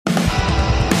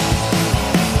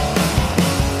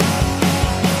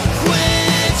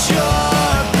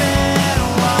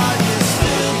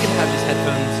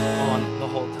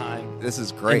this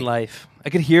is great. in life. I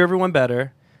could hear everyone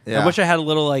better. Yeah. I wish I had a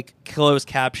little like closed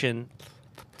caption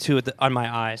to it on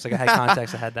my eyes. Like I had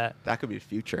contacts that had that. That could be the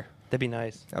future. That'd be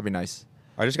nice. That'd be nice.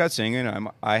 I just got singing.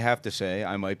 I have to say,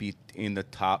 I might be in the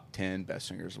top 10 best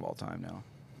singers of all time now.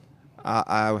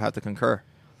 I would have to concur.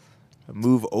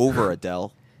 Move over,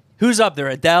 Adele. Who's up there?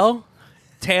 Adele?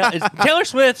 Taylor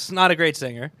Swift's not a great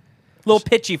singer. A little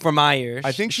pitchy for my ears.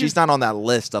 I think She's not on that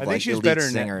list of I like think she's elite better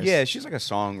singers. Yeah, she's like a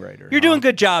songwriter. You're doing a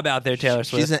good job out there, Taylor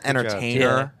Swift. She's an entertainer.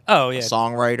 Yeah. Oh, yeah. A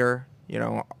songwriter.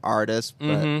 Artist.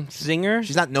 But Singer?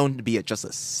 she's not known to be just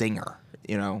a singer.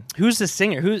 Who's the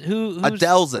singer? Who's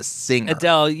Adele's a singer.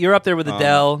 Adele. You're up there with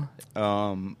Adele.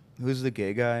 Who's the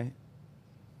gay guy?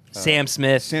 Sam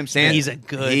Smith. Sam Smith. He's a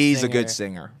good He's singer. a good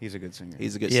singer. He's a good singer.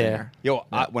 He's a good Yeah. singer. Yo,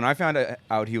 when I found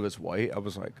out he was white, I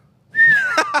was like,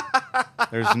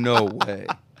 there's no way.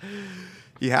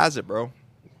 He has it, bro.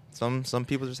 Some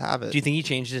people just have it. Do you think he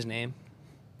changed his name?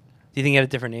 Do you think he had a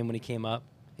different name when he came up?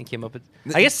 And came up with...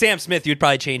 I guess Sam Smith, you'd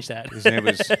probably change that. His name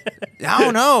was... I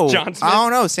don't know. John Smith? I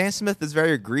don't know. Sam Smith is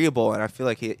very agreeable, and I feel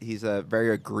like he's a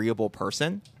very agreeable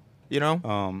person.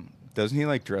 Doesn't he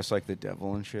like dress like the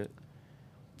devil and shit?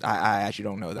 I actually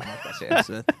don't know that much about Sam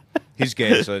Smith. He's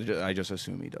gay, so I just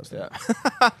assume he does that.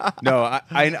 Yeah. No,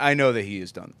 I know that he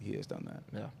has done that.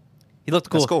 Yeah. He looked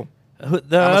cool. That's cool.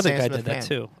 The I'm a other Sam guy Smith did that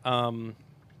fan. too.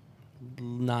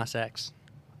 Nas X.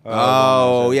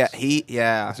 Oh, yeah.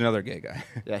 That's another gay guy.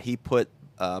 Yeah, he put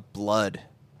blood.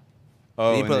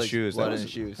 Oh, he in put the shoes. blood That in was-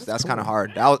 his shoes. that's That's cool. kind of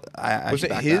hard. Was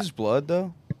it his blood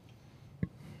though?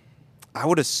 I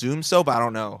would assume so, but I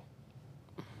don't know.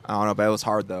 But it was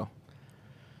hard though.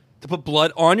 To put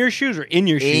blood on your shoes or in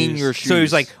your shoes? In your So he was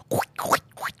shoes. like...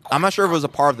 I'm not sure if it was a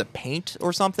part of the paint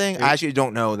or something. I actually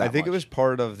don't know that. I think it much. was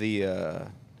part of the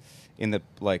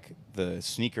the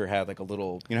sneaker had like a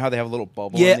little. You know how they have a little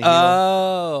bubble. Yeah. In the heel?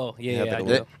 Oh. Yeah. had Yeah. like I a do.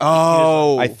 little-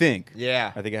 Oh, I think.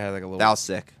 yeah. I think it had like a little. That was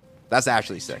sick. That's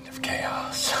actually sick,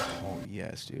 Oh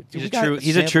yes, dude. He's We a got true.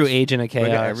 He's a true samples. agent of We got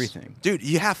chaos. everything. dude.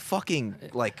 You have fucking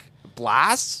like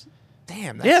blasts.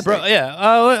 Damn. That's Yeah, bro. sick.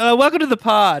 Yeah. Welcome to the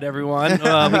pod, everyone. We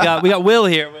got Will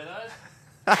here with us.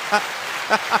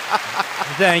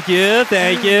 Thank you.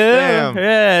 Damn.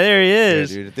 Yeah, there he Yeah, is.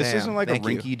 dude. This Damn, isn't like a thank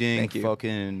you. rinky-dink Thank you.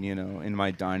 fucking in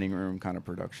my dining room kind of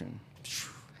production.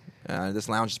 This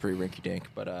lounge is pretty rinky-dink,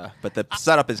 but the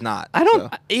setup is not. I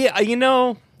don't. so.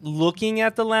 Yeah, looking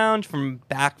at the lounge from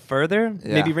back further,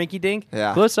 Yeah. maybe rinky dink.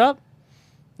 Yeah. Close up.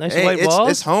 Nice Hey, white walls.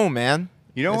 it's home, man.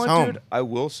 You know It's what, home. dude? I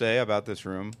will say about this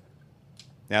room.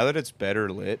 Now that it's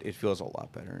better lit, it feels a lot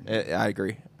better. I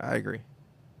agree.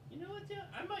 You know what, dude?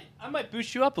 I might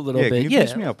boost you up a little Yeah, bit. can you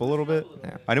boost me up a little bit?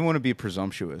 Yeah. I didn't want to be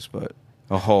presumptuous, but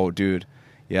dude,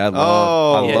 yeah, I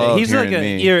love Yeah, he's like hearing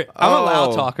a. me. I'm a loud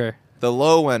Oh. talker. The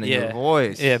low end in Yeah. your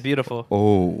voice. Yeah, beautiful.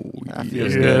 Oh, That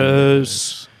feels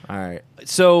Yes. All right.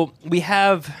 So we've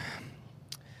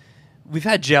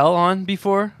had Gel on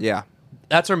before. Yeah.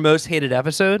 That's our most hated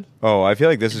episode. Oh, I feel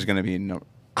like this is gonna be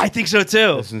I think so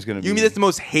too. This is gonna be. You mean it's the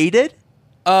most hated?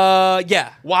 Yeah.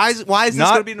 Why is this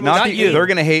not gonna be the most not hated? you? They're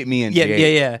gonna hate me and Yeah,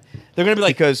 Jake yeah. They're gonna be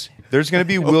like, because there's gonna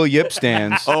be Will Yip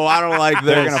stands. Oh, I don't like this.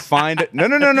 They're gonna find it. No. I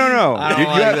don't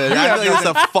like this. I feel like it's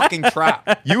a fucking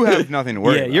trap. You have nothing to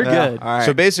worry yeah, about. you're Yeah. good. All right.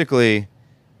 So basically,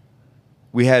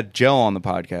 we had Gel on the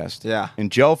podcast. Yeah.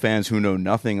 And Gel fans who know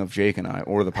nothing of Jake and I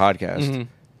or the podcast Mm-hmm.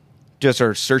 just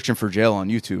are searching for Gel on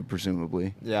YouTube,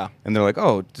 presumably. Yeah. And they're like,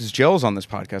 "Oh, this Gel's on this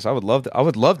podcast. I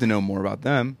would love to know more about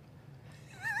them."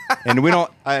 And we don't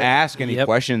ask any Yep.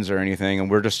 questions or anything, and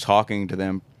we're just talking to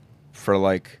them for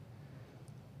like.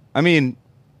 I mean,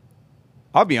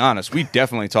 I'll be honest. We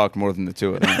definitely talked more than the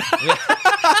two of them.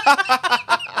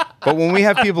 But when we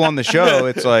have people on the show,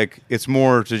 it's like it's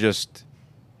more to just,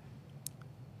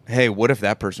 hey, what if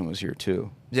that person was here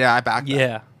too? Yeah, I backed that.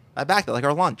 Yeah. I backed it like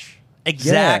our lunch.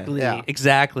 Exactly. Yeah.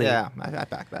 Exactly. Yeah, I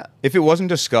backed that. If it wasn't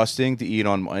disgusting to eat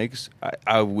on mics,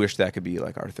 I wish that could be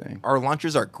like our thing. Our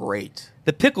lunches are great.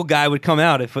 The pickle guy would come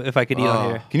out if I could eat on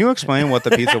here. Can you explain what the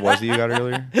pizza was that you got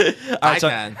earlier? I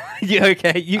can. Yeah,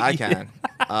 okay. I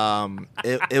can.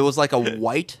 It was like a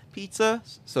white pizza,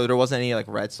 so there wasn't any like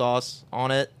red sauce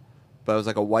on it, but it was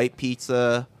like a white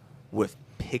pizza with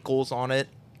pickles on it,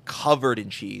 covered in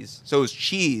cheese. So it was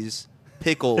cheese,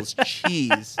 pickles,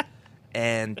 cheese,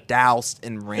 and doused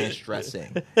in ranch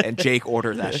dressing. And Jake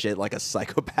ordered that shit like a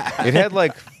psychopath. It had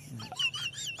like,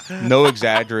 no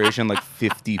exaggeration, like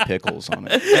 50 pickles on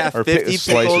it. Yeah, Or 50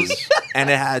 slices. pickles, and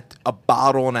it had a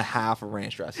bottle and a half of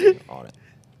ranch dressing on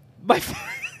it.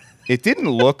 It didn't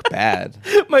look bad.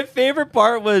 My favorite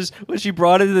part was when she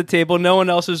brought it to the table, no one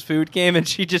else's food came, and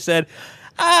she just said,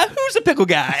 Who's a pickle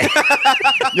guy?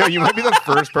 Yo, you might be the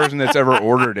first person that's ever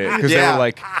ordered it because Yeah.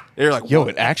 they were like, yo,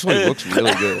 it actually looks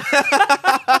really good.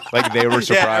 Like they were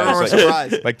surprised. everyone was like,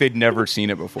 surprised. like they'd never seen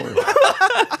it before.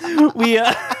 we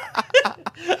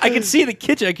I could see the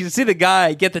kitchen. I could see the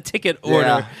guy get the ticket order.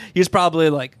 Yeah. He was probably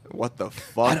like, What the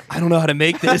fuck? I don't know how to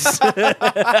make this.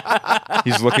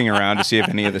 He's looking around to see if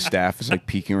any of the staff is like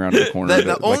peeking around the corner, The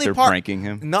like only they're part, pranking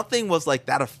him. nothing was like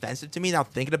that offensive to me. Now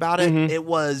thinking about it, it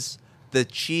was the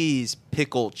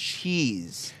pickle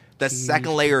cheese. The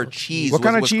second layer of cheese. What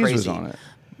kind of was cheese crazy. was on it?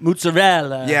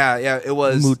 Mozzarella. Yeah, it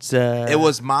was. Mozza. It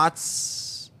was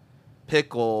Mott's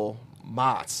pickle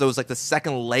Mott's. So it was like the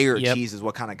second layer of Yep. cheese is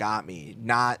what kind of got me.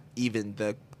 Not even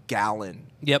the gallon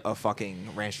Yep. of fucking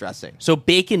ranch dressing. So a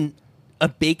bacon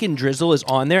drizzle is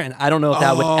on there, and I don't know if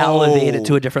that would elevate it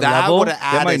to a different level. Would've That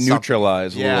added might something.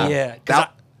 neutralize a Yeah, little. Yeah, 'cause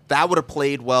That would have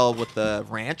played well with the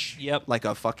ranch. Yep. Like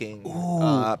a fucking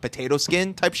potato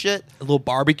skin type shit. A little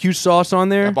barbecue sauce on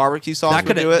there. A barbecue sauce That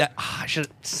would could do it. I should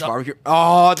Barbecue.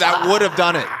 Oh, that would have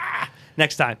done it,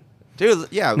 next time. dude.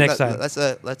 Yeah. Next time.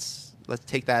 Let's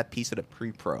take that piece of the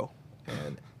pre-pro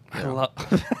and I you know, love.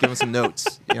 give him some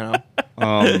notes. You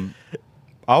know.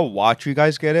 I'll watch you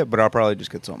guys get it, but I'll probably just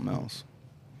get something else.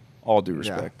 All due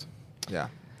respect. Yeah.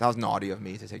 That was naughty of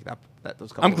me to take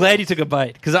those couple. I'm glad you took a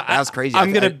bite because That was crazy.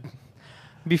 I'm gonna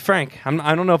be frank.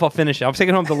 I don't know if I'll finish it. I'm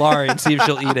taking it home to Laurie and see if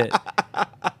she'll eat it.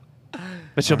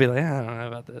 But she'll be like, I don't know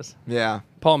about this. Yeah.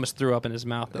 Paul almost threw up in his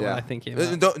mouth though, Yeah. when I think came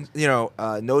out.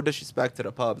 Don't, no disrespect to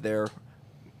the pub. They're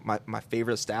my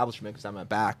favorite establishment because I'm at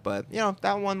back, but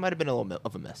that one might have been a little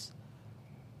of a miss.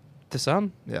 To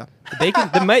some, Yeah.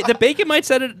 the bacon might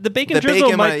set it. The bacon The drizzle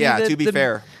bacon might might- be yeah, the, to be the,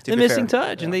 fair. To the be missing fair.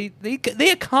 touch, and Yeah. they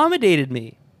accommodated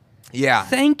me. Yeah.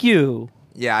 Thank you.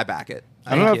 Yeah, I back it.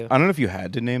 I don't Thank know. you. I don't know if you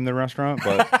had to name the restaurant,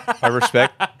 but I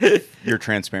respect your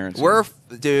transparency.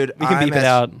 Dude. We can I'm beep it as-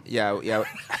 out. Yeah.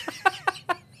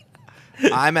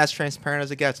 I'm as transparent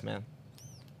as it gets, man.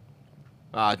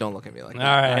 Don't look at me like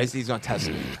that. All right. He's gonna test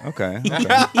me. Okay.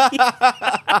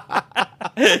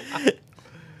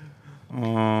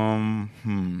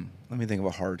 Let me think of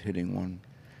a hard hitting one.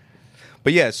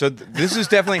 But yeah, so this is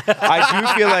definitely.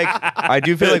 I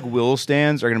do feel like Will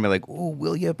stands are gonna be like, "Oh,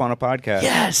 Will Yip on a podcast."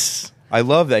 Yes, I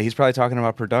love that. He's probably talking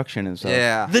about production and stuff.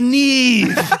 Yeah. the knee.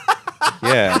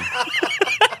 Yeah.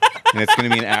 And it's gonna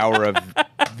be an hour of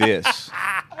this.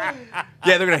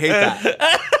 Yeah, they're gonna hate that.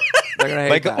 They're gonna hate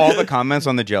Like that. all the comments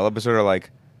on the Gel episode are like,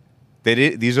 this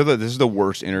is the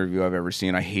worst interview I've ever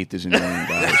seen. I hate this interviewing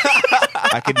guys.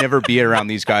 I could never be around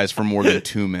these guys for more than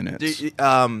 2 minutes.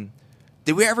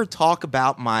 Did we ever talk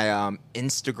about my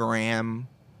Instagram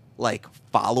like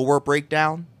follower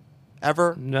breakdown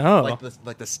ever? No.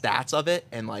 Like the stats of it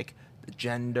and like the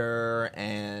gender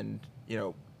and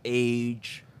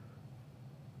age,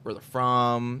 where they're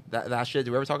from, that shit.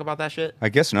 Did we ever talk about that shit? I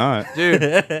guess not.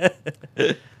 Dude.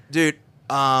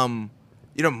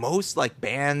 Most like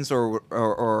bands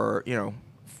or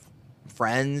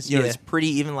friends, Yeah. it's pretty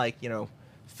even like 50%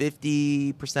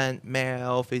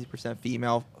 male, 50%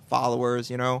 female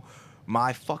followers.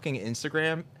 My fucking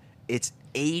Instagram, it's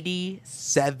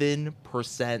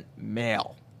 87%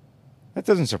 male. That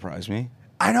doesn't surprise me.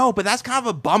 I know, but that's kind of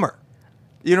a bummer.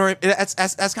 You know, that's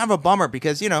kind of a bummer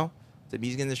because the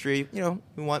music industry,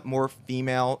 we want more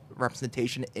female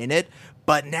representation in it.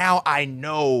 But now I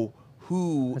know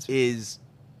who is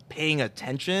paying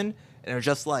attention, and they're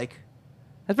just like,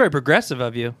 That's very progressive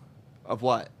of you. of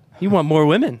what? You want more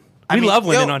women. We love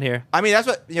women on here. I mean, that's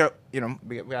what we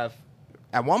have.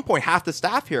 At one point, half the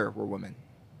staff here were women.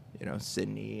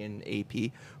 Sydney and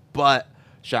AP. But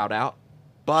shout out.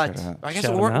 But Shout out. I guess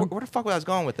Shout 'em where out. the fuck was I was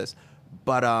going with this?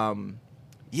 But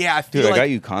yeah, I feel Dude, like I got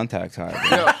you contact high.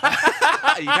 bro.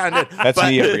 you kind of did. That's But-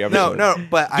 me every episode. No,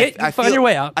 but You I find feel, your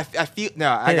way out. I feel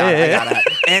I got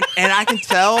it. And I can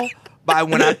tell by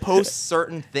when I post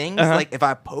certain things, Uh-huh. like if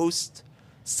I post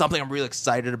something I'm really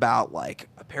excited about, like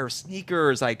a pair of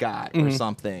sneakers I got or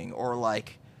something, or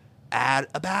like at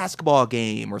a basketball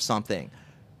game or something.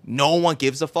 No one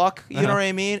gives a fuck, you know what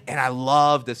I mean? And I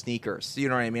love the sneakers, you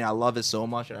know what I mean? I love it so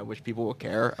much, and I wish people would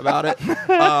care about it.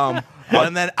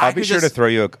 And then I'll I be could sure to just, throw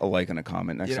you a like and a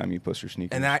comment next You know, time you post your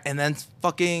sneakers. and then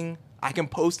fucking, I can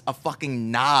post a fucking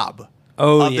knob.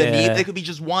 Oh, of the knee. yeah. It could be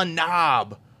just one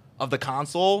knob of the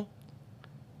console.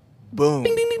 Boom.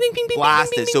 Bing, bing, bing, bing, bing, bing,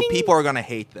 Blasted. bing, So bing, bing. people are gonna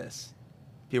hate this.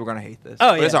 People are gonna hate this.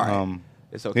 Oh, But it's yeah. all right.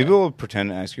 It's okay. Maybe we'll pretend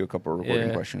to ask you a couple of recording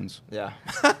Yeah. questions. Yeah.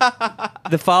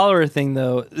 The follower thing,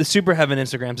 though, the Super Heaven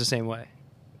Instagram's the same way.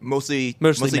 Mostly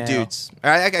male. dudes.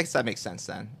 I guess that makes sense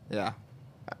then. Yeah.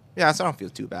 Yeah, so I don't feel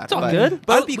too bad. It's all good.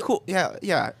 But it'd be cool. Yeah,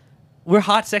 yeah. we're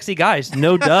hot, sexy guys.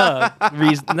 No duh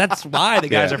reason. That's why the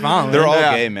guys Yeah. are following. They're all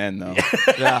Yeah. gay men, though.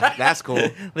 Yeah, that's cool.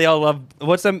 They all love.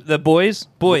 What's them? The boys.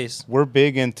 Boys. We're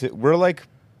big into. We're like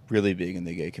really big in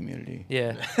the gay community.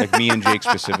 Yeah. Like me and Jake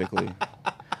specifically.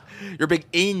 You're big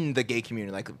in the gay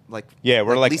community, like Yeah,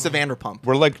 we're like Lisa Vanderpump.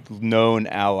 We're like known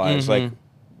allies. Mhm. Like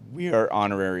we are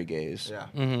honorary gays. Yeah,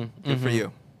 Mm-hmm. good for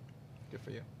you. Good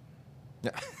for you.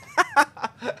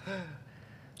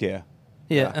 Yeah.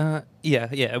 Yeah.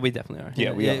 Yeah. We definitely are.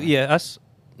 Yeah, we are. Yeah. Us.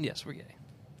 Yes, we're gay.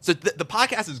 So the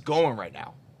podcast is going right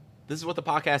now. This is what the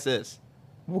podcast is.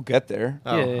 We'll get there.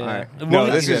 Oh, Yeah. all right. No, Well,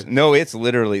 this is no. It's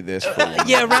literally this. For a while.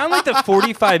 Yeah, around like the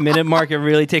 45-minute mark, it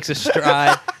really takes a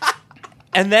stride.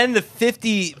 And then the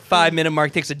 55-minute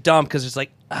mark takes a dump because it's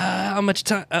like, how much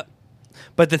time?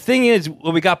 But the thing is,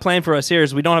 what we got planned for us here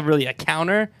is we don't have really a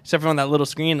counter, except for on that little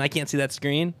screen. And I can't see that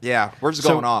screen. Yeah, we're just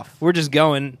So going off. We're just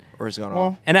going. We're just going Well,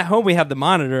 off. And at home, we have the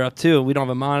monitor up, too. We don't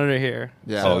have a monitor here.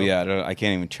 Yeah. Oh yeah. I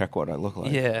can't even check what I look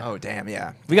like. Yeah. Oh damn.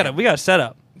 Yeah. We got a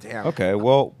setup. Damn. Okay.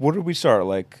 Well, what did we start?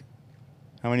 Like,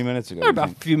 how many minutes ago? We're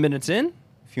about a few minutes in.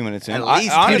 a few minutes in. At least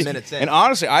 10 honestly- minutes in. And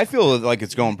honestly, I feel like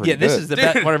it's going pretty Yeah, this good. is the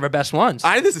Dude. one of our best ones.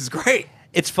 This is great.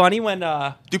 It's funny when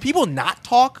Do people not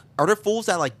talk? Are there fools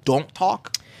that like don't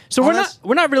talk? so on we're this?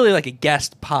 not really like a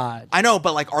guest pod. I know,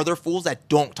 but like, are there fools that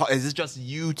don't talk? Is this just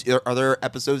you? Are there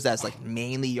episodes that's like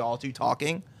mainly y'all two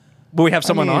talking? But we have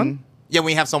someone I mean, on. Yeah,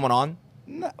 when you have someone on.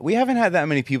 no, we haven't had that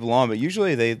many people on, but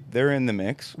usually they're in the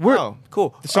mix. Oh,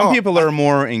 cool. Some Oh, people are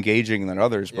more engaging than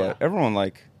others, but Yeah. everyone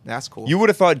like That's cool. you would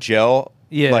have thought Gel.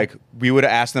 Yeah. Like we would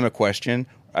have asked them a question.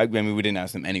 I mean, we didn't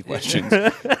ask them any questions.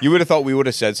 You would have thought we would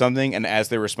have said something, and as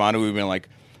they responded, we would have been like,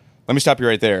 "Let me stop you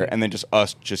right there," and then just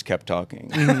us just kept talking.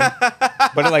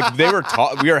 But like they were,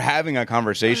 we were having a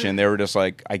conversation. They were just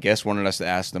like, I guess wanted us to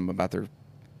ask them about their.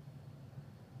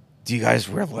 Do you guys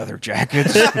wear leather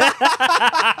jackets?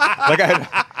 Like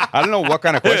I don't know what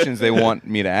kind of questions they want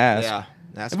me to ask. Yeah,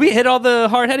 that's We cool. hit all the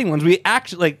hard-hitting ones. We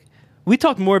actually we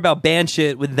talked more about band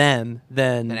shit with them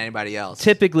than than anybody else.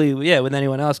 typically, with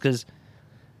anyone else because,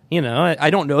 I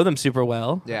don't know them super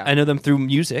well. Yeah. I know them through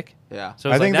music. Yeah. So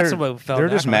it's I think that's they're, what felt they're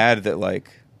that just hard. mad that like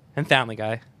And Family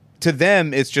Guy. to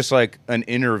them it's just like an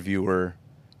interviewer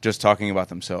just talking about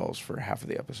themselves for half of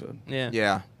the episode. Yeah.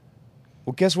 Yeah.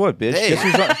 Well, guess what, bitch? Hey,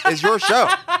 it's your show.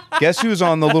 Guess who's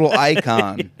on the little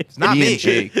icon? It's not me. And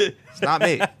Jake. It's not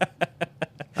me.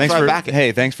 Thanks why I'm for backing.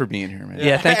 hey, thanks for being here, man.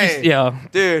 Yeah, thank Hey. you. Yo.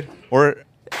 Dude. Or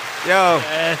Yo.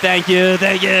 Thank you.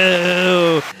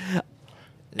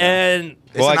 And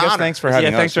It's well, I an guess honor. thanks for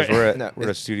having Yeah, us. thanks 'cause for- No, we're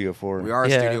at Studio 4. We are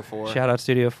yeah, Studio 4. Shout out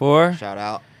Studio 4. Shout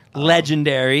out.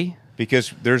 Legendary.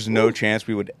 Because there's no chance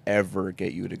we would ever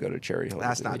get you to go to Cherry Hill.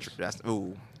 That's not true. That's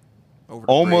over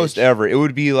the Almost bridge. ever. It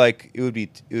would be.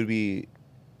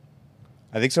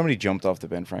 I think somebody jumped off the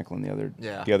Ben Franklin the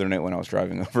other night when I was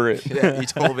driving over it. Yeah, you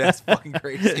told me that's fucking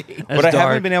crazy. That's But I dark.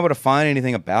 haven't been able to find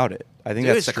anything about it. I think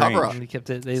Dude, that's it's a cover up. strange. They kept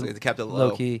it. So they kept it low.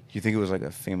 low key. Do you think it was like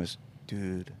a famous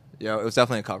dude? Yo, it was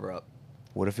definitely a cover up.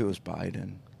 What if it was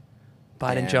Biden?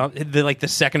 Biden Damn. jumped. The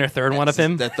second or third one of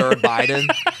him. The third Biden.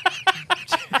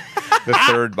 The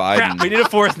third Biden. Crap, we need a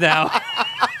fourth now.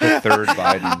 The third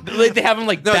Biden. Like, they have him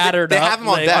like No, battered they up. have him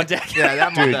on like, deck. Yeah, they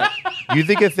have him on Dude, deck. you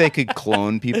think if they could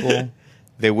clone people,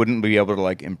 they wouldn't be able to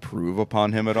like improve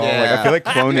upon him at all? Like I Yeah. feel like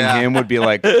cloning Yeah. him would be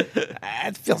like,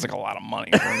 it feels like a lot of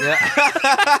money.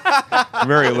 Yeah.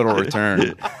 Very little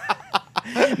return.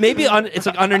 Maybe it's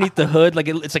like underneath the hood, like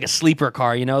it's like a sleeper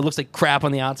car. It looks like crap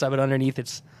on the outside, but underneath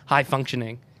it's high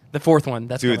functioning. The fourth one,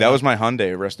 that's Dude, that was my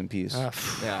Hyundai. Rest in peace.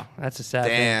 Yeah. That's a sad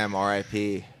thing. Damn,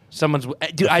 R.I.P. Someone's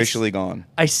dude. Officially gone.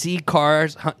 I see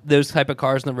cars, those type of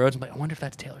cars on the roads. I'm like, I wonder if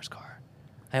that's Taylor's car.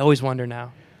 I always wonder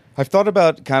now. I've thought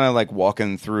about kind of like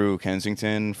walking through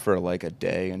Kensington for like a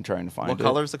day and trying to find What it.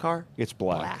 color is the car? It's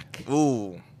black.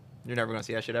 Ooh. You're never going to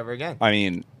see that shit ever again. I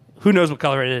mean, Who knows what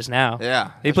color it is now?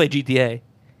 Yeah. They play GTA.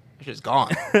 That shit's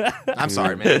gone. I'm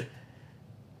sorry, man.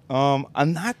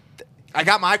 I'm not. I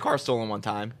got my car stolen one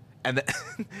time, and then,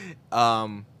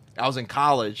 I was in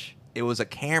college. It was a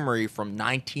Camry from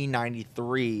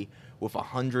 1993 with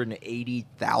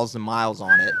 180,000 miles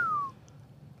on it.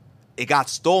 It got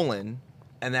stolen,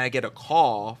 and then I get a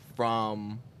call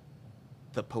from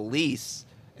the police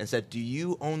and said, "Do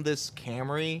you own this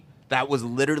Camry?" That was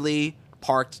literally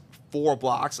parked 4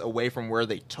 blocks away from where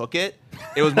they took it.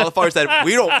 It was motherfuckers that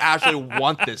we don't actually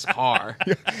want this car,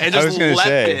 and I just was gonna left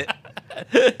say. it.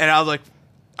 And I was like,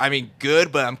 I mean,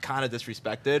 good, but I'm kind of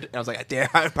disrespected. And I was like, damn,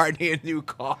 I probably need a new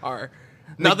car.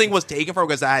 Nothing was taken from it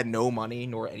because I had no money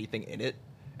nor anything in it,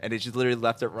 and they just literally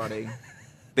left it running.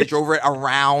 They drove it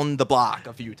around the block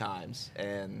a few times,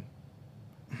 and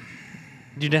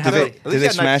You didn't Did have they- it. At Did least they he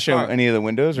had a nice smash car. any of the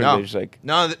windows, or No. they just like?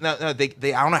 No.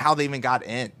 They. I don't know how they even got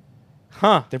in.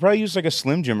 Huh? They probably used like a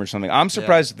Slim Jim or something. I'm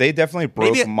surprised they definitely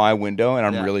broke Maybe- my window, and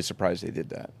I'm Yeah. really surprised they did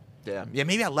that. Yeah. Yeah.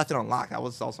 Maybe I left it unlocked. I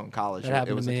was also in college. That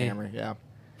happened It was to a me. Camry. Yeah.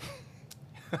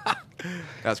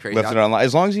 That's crazy. Left it on.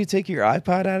 As long as you take your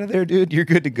iPod out of there, dude, you're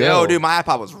good to go. Yo, dude, my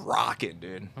iPod was rocking,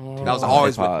 dude. Oh. That was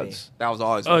always with me. iPods. That was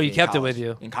always. Oh, with you me in kept it college. with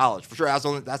you. in college for sure.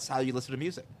 That's how you listen to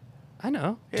music. I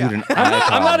know. Yeah. Dude, an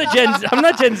I'm not iPod. I'm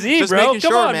not Gen Z, Just bro. making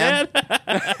Come sure, on, man.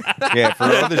 Yeah, for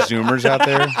all the Zoomers out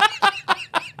there,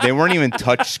 they weren't even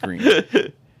touch screen.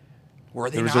 Were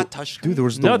they There was not a- touch Dude, there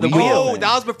was the No, the wheel. wheel. Oh, thing.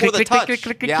 that was before the touch.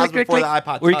 Yeah, that was before the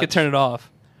iPod Or you Touch. could turn it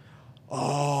off.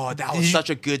 Oh, that Did was you- such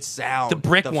a good sound. The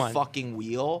brick one. fucking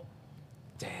wheel.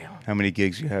 Damn. How many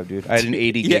gigs you have, dude? I had an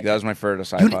 80 Yeah. gig. That was my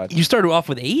first Dude, iPod. you started off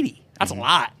with 80. That's a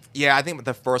lot. Yeah, I think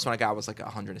the first one I got was like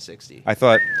 160. I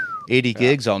thought 80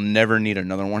 gigs. I'll never need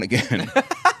another one again.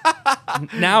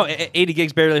 Now 80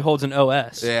 gigs barely holds an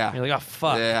OS. Yeah. You're like, oh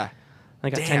fuck. Yeah. I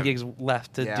got 10 Damn. gigs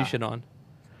left to Yeah. do shit on.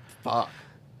 Fuck.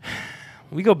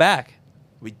 We go back.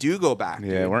 We do go back.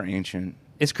 Yeah, dude. we're ancient.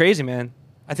 It's crazy, man.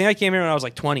 I think I came here when I was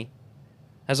like 20. That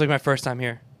was like my first time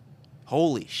here.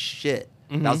 Holy shit.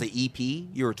 Mhm. That was the EP.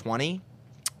 You were 20.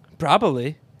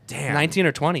 Probably. Damn. 19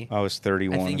 or 20. I was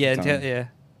 31. I think, at yeah, the time. yeah.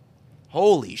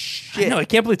 Holy I shit. know, I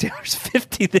can't believe Taylor's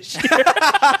 50 this year.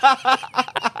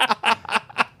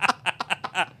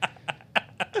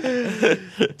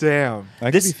 Damn. I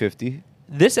could This- be 50.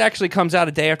 This actually comes out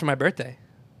a day after my birthday.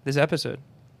 This episode.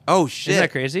 Oh shit. Isn't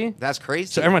that crazy? That's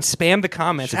crazy. So everyone spam the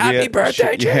comments. Should we, Happy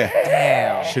birthday, should- Jay!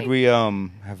 yeah. Damn. Should we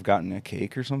have gotten a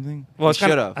cake or something? Well, I was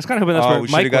kind of should've. hoping that's Oh, where we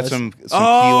should Mike have got was. some key Oh,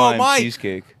 lime Mike.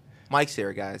 cheesecake. Mike's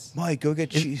here, guys. Mike, go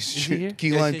get Is he here?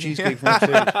 key lime Is he- cheesecake from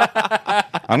upstairs.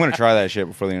 I'm gonna try that shit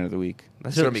before the end of the week.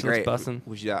 That's gonna be Sounds great. bussin'.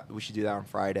 We should do that on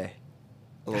Friday.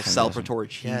 A little Sounds awesome. celebratory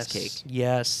cheesecake. Yes.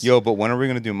 Yes. Yo, but when are we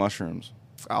gonna do mushrooms?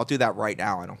 I'll do that right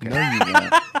now. I don't care. No, you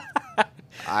won't.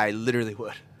 I literally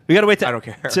would. We got to wait to, I don't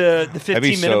care. to the 15 That'd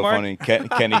be minute so mark. funny.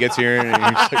 Kenny gets here and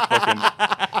he's like,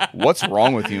 fucking, "What's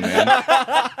wrong with you, man?"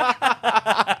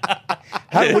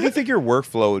 What do you think your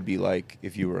workflow would be like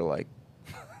if you were like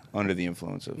under the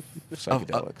influence of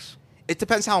psychedelics? It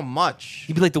depends how much.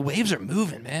 You'd be like, the waves are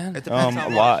moving, man. It depends how a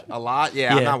much. lot. A lot.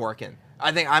 Yeah, I'm Yeah. not working.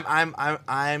 I think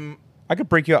I'm. I could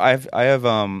break you. I have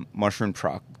mushroom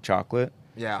chocolate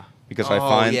Yeah. because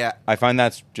Oh, yeah. I find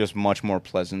that's just much more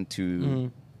pleasant to.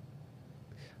 Mhm.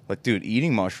 Like, dude,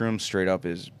 eating mushrooms straight up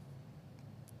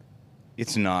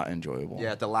it's not enjoyable.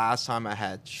 Yeah, the last time I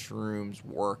had shrooms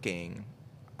working,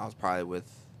 I was probably with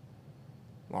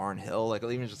Lauren Hill, like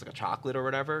even just like a chocolate or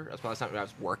whatever. That's probably something I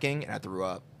was working and I threw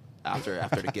up after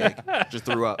the gig. Just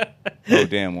threw up. Oh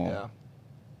damn. Well, Yeah.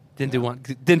 Didn't do one.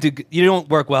 Didn't do. You don't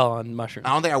work well on mushrooms.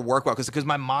 I don't think I work well because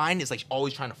my mind is like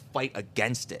always trying to fight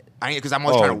against it. Because I'm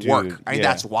always Oh, trying to work. dude, I think yeah.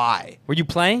 that's why. Were you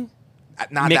playing?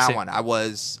 Not Mixing. that one. I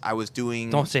was doing.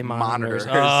 Don't say monitors.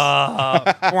 monitors.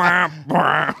 I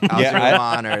was Yeah, doing I-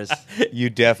 monitors. you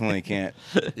definitely can't.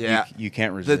 Yeah. You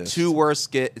can't The resist. two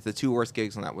worst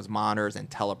gigs on that was monitors and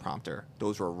teleprompter.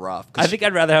 Those were rough. I think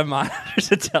I'd rather have monitors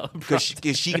than teleprompter.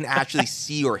 because she can actually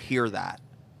see or hear that.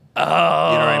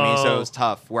 Oh, You know what I mean? So it was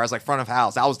tough. Whereas like front of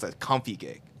house, that was the comfy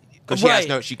gig. Because she has Right.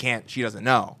 no, she doesn't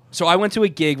know. So I went to a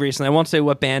gig recently. I won't say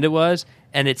what band it was,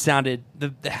 and it sounded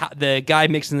the guy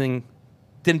mixing thing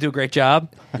didn't do a great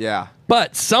job. Yeah.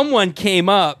 But someone came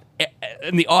up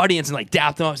in the audience and like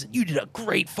dapped him up and said, "You did a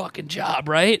great fucking job,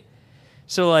 right?"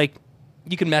 So like,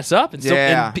 you can mess up and still,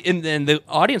 Yeah. and the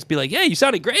audience be like, "Yeah, you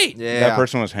sounded great." Yeah. That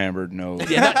person was hammered. No.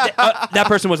 Yeah, that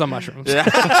person was on mushrooms.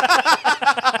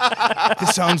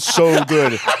 This sounds so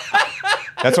good.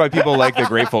 That's why people like the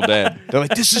Grateful Dead. They're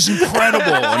like, "This is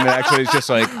incredible," and actually, it's just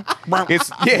like,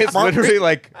 it's literally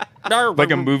like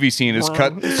a movie scene. It's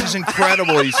cut. This is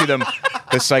incredible. You see the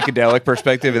psychedelic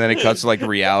perspective, and then it cuts to like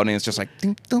reality. And it's just like,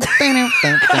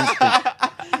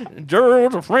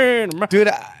 Gerald's a friend of mine. dude,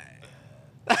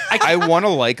 I want to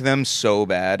like them so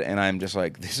bad, and I'm just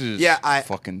like, this is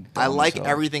fucking. I dumb like as hell.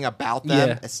 everything about them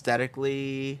Yeah.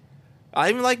 aesthetically. I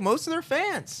even like most of their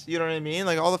fans. You know what I mean?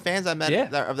 Like all the fans I met Yeah.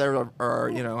 that are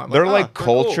you know, I'm Their like, like "Oh,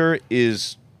 they're cool." culture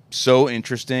is so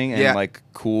interesting and Yeah. like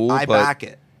cool. I but back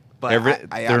it. But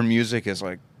their music is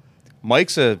like,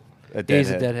 Mike's a deadhead. He's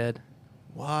a deadhead.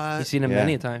 what? You've seen him Yeah.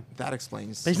 many a time. That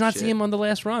explains. But he's some not shit. seeing him on the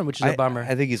last run, which is a bummer.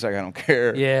 I think he's like, I don't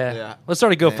care. yeah. Yeah. Let's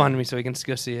start a Damn. GoFundMe so we can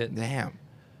go see it. Damn.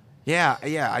 Yeah.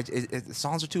 The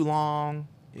songs are too long.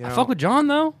 You know? I fuck with John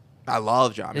though. I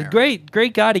love John Mayer.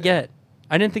 Great guy to get.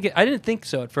 I didn't think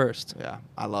so at first. Yeah,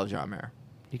 I love John Mayer.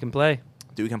 You can play.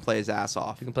 Dude can play his ass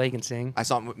off. You can play. You can sing. I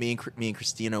saw him. Me and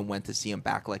Christina went to see him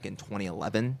back like in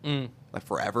 2011, Mm. like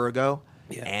forever ago.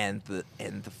 Yeah. and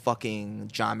the fucking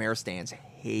John Mayer stands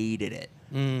hated it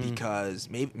because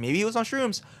maybe he was on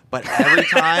shrooms, but every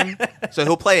time, so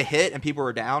he'll play a hit and people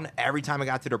were down. Every time I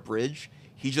got to the bridge,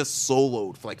 he just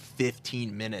soloed for like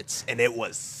 15 minutes, and it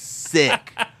was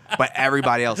sick. But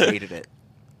everybody else hated it.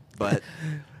 But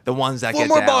the ones that 4 get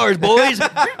more down, bars, boys.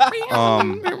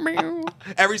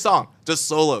 every song just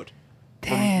soloed for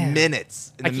Damn.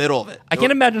 minutes in the middle of it. I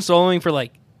can't imagine soloing for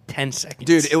like 10 seconds.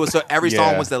 Dude, it was so every Yeah.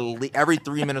 song was every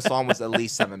 3-minute song was at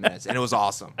least 7 minutes, and it was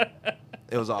awesome.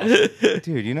 It was awesome,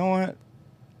 Dude, you know what?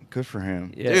 Good for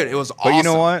him. Yeah. dude. It was awesome. But you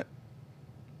know what?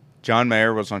 John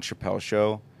Mayer was on Chappelle's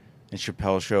show, and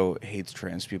Chappelle's show hates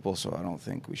trans people, so I don't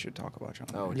think we should talk about John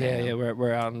Mayer. Oh, Yeah, damn. yeah,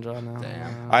 we're out on John now.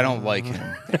 Damn. I don't like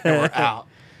him. We're out.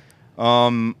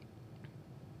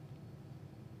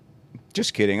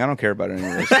 Just kidding. I don't care about any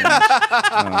of those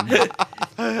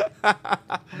things.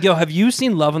 Yo, have you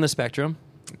seen Love on the Spectrum?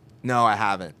 No, I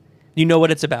haven't. You know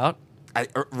what it's about?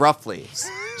 Roughly.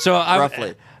 So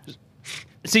Roughly.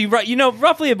 So you know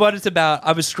roughly what it's about.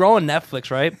 I was scrolling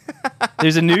Netflix, right?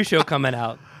 There's a new show coming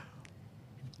out.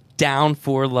 Down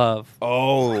for Love.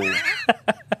 Oh.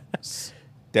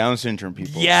 Down syndrome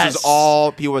people. Yes. This is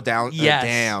all people with down. Yes.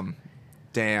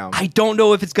 Damn. I don't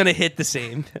know if it's gonna hit the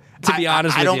same. To be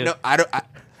honest I with don't you, know.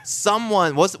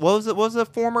 Someone what was it? What was a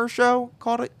former show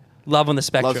called? It. Love on the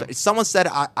Spectrum. Someone said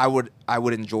I would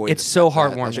enjoy. It's so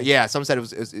heartwarming. Yeah, someone said it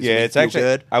was Yeah, it's actually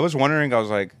good. I was wondering, I was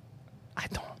like, I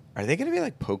don't. are they going to be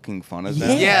like poking fun at Yeah.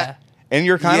 them? Yeah. And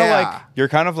you're kind of Yeah.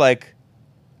 like,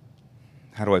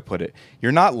 how do I put it?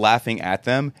 You're not laughing at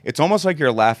them. It's almost like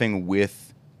you're laughing with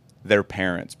their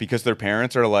parents, because their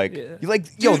parents are like, Yeah. you're like,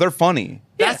 yo, they're funny.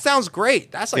 That sounds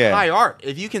great. That's like Yeah. high art.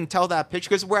 If you can tell that picture,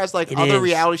 because whereas like It other is.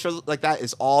 reality shows like that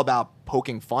is all about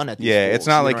poking fun at these Yeah, fools, it's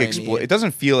not you like know what I mean? it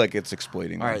doesn't feel like it's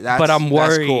exploiting. All right, them. that's, But I'm that's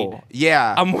worried. cool.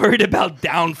 Yeah, I'm worried about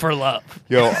Down for Love.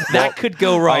 Yo, That could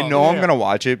go wrong. I know I'm gonna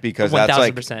watch it because that's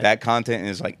like 1000%. that content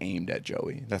is like aimed at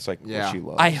Joey. That's like Yeah. what she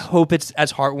loves. I hope it's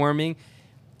as heartwarming.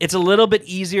 It's a little bit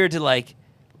easier to like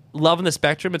Love on the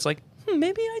Spectrum. It's like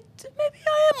maybe I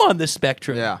am on the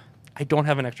spectrum. yeah, I don't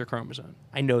have an extra chromosome.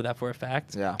 I know that for a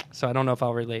fact. yeah. So I don't know if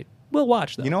I'll relate. We'll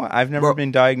watch though. You know what? I've never Well-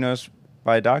 been diagnosed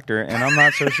by a doctor, and I'm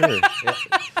not so sure.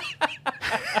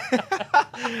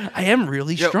 I am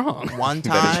really Yo, strong. One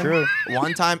That is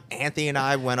true. time, Anthony and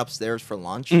I went upstairs for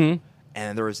lunch, Mhm.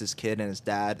 and there was this kid and his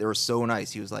dad. They were so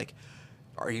nice. He was like,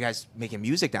 "Are you guys making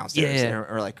music downstairs?" Yeah. And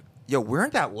we're like, "Yo, we're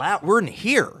not that loud. We're in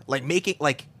here, like making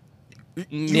like." You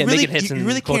Yeah, really, making hits you in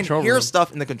really the can't control hear room.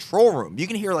 stuff in the control room. You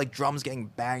can hear like drums getting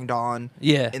banged on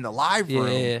Yeah. in the live Yeah,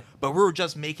 room, yeah. but we were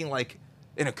just making like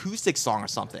an acoustic song or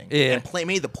something. Yeah. And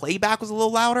maybe the playback was a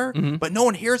little louder, Mhm. but no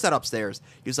one hears that upstairs.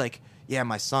 He was like, "Yeah,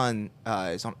 my son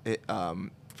is on it."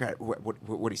 Forgot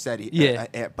what he said. Yeah.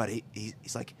 But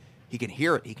he's like, he can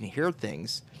hear it. He can hear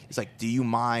things. He's like, "Do you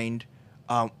mind?"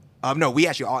 No, we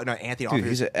actually no, Anthony. Dude, offered-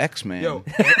 he's an X-Man. Yo,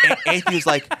 Anthony was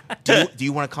like, "Do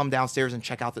you want to come downstairs and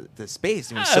check out the space?"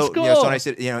 And That's so cool. I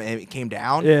said, and it came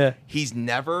down. Yeah. He's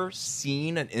never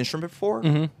seen an instrument before,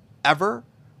 Mhm. ever.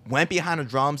 Went behind the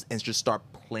drums and just start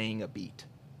playing a beat.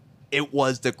 It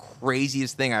was the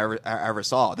craziest thing I ever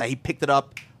saw. That he picked it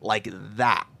up like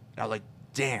that. And I was like,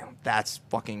 "Damn, that's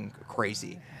fucking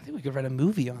crazy." I think we could write a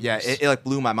movie on Yeah, this. it like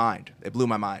blew my mind. It blew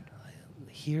my mind.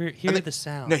 Hear And then- the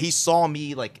sound. No, he saw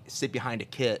me like sit behind a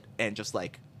kit and just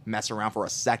like mess around for a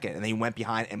second, and then he went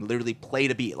behind and literally played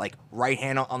a beat, like right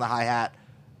hand on the hi hat,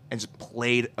 and just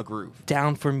played a groove.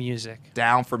 Down for music.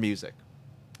 Down for music.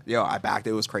 Yo, I backed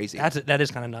it. It was crazy. That is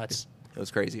kind of nuts. It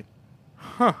was crazy.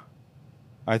 Huh.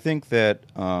 I think that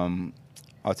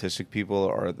autistic people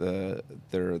are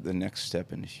they're the next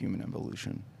step in human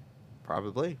evolution.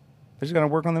 Probably. They just gotta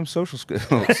work on them social skills.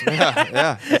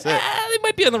 yeah, that's it. They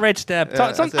might be on the right step. Yeah,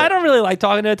 Talk- that's it. I don't really like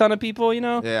talking to a ton of people, you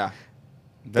know? Yeah.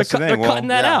 That's they're the thing. they're Well, cutting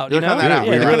that yeah, out, they're you know? cutting that out.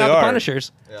 Yeah, We they're really cutting out the are.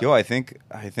 Punishers. Yo, I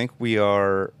think we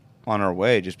are on our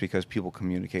way just because people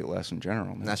communicate less in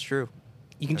general. Man. That's true.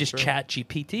 You can That's just true. chat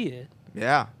GPT it.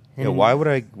 Yeah. Yeah, why would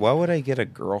I get a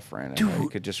girlfriend? And I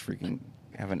Dude. could just freaking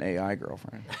have an AI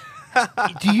girlfriend.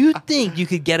 Do you think you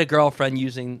could get a girlfriend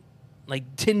using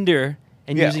like Tinder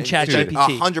and Yeah, using chat dude,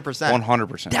 GPT? 100%.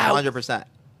 100%. That- 100%.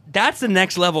 That's the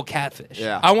next level catfish.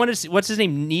 Yeah. I want to see, what's his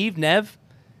name? Nev?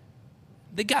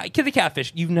 The guy, the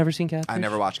catfish. You've never seen catfish? I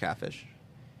never watched Catfish.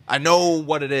 I know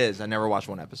what it is. I never watched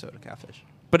one episode of Catfish.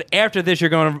 But after this,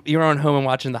 you're on home and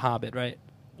watching The Hobbit, right?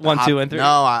 1, 2, and 3. No,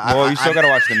 I Well, you still gotta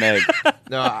watch the Meg.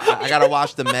 No, I gotta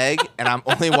watch the Meg, and I'm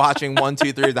only watching 1,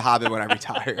 2, 3 of The Hobbit when I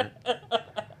retire.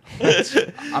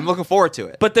 I'm looking forward to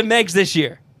it. But the Meg's this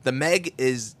year. The Meg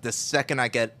is the second I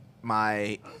get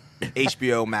my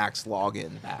HBO Max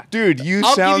login back. Dude, you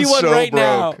I'll sound give you one so right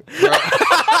broke.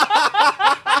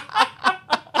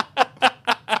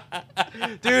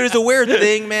 Dude, it's a weird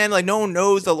thing, man. Like no one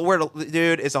knows the word.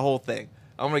 Dude, it's a whole thing.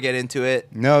 I'm gonna get into it.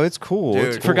 No, it's cool. Dude.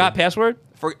 It's cool. Forgot password?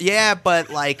 Yeah, but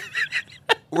like,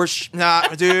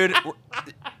 dude.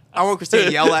 I want Christine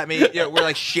to yell at me. Yeah, we're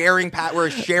like sharing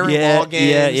logins.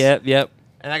 Yep.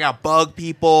 And I got bug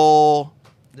people.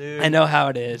 Dude, I know how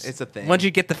it is. It's a thing. Once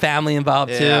you get the family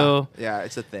involved yeah. too. Yeah,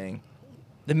 it's a thing.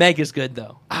 The Meg is good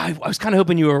though. I was kind of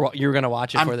hoping you were going to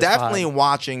watch it. I'm for this definitely pod.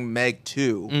 watching Meg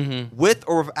 2 with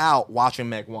or without watching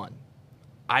Meg 1.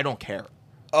 I don't care.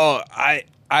 Oh, I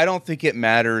don't think it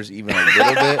matters even a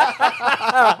little bit.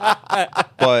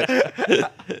 But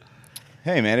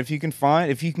hey, man, if you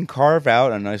can carve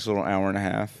out a nice little hour and a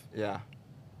half, Yeah.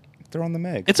 throw on the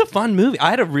Meg. It's a fun movie. I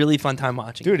had a really fun time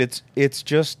watching. Dude, it's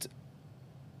just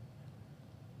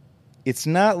it's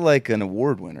not like an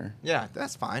award winner. Yeah,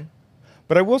 that's fine.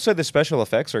 But I will say the special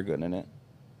effects are good in it.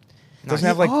 It doesn't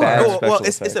have like Oh. bad Well, special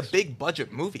it's effects. a big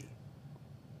budget movie.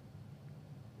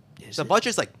 Is The it?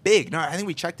 budget's like big. No, I think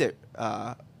we checked it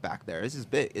back there. This is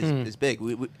big. It's big.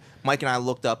 We Mike and I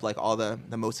looked up like all the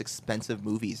most expensive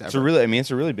movies ever.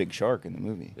 It's a really big shark in the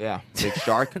movie. Yeah, big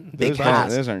shark, big Those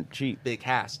cast, aren't cheap. big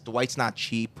cast. Dwight's not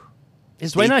cheap.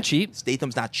 Is Dwight not cheap?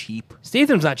 Statham's not cheap.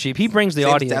 Statham's not cheap. He brings the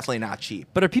Statham's audience. definitely not cheap.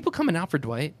 But are people coming out for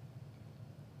Dwight?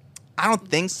 I don't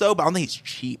think so, but I don't think he's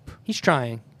cheap. He's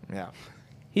trying. Yeah.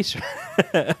 He's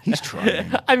He's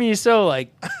trying. I mean, he's so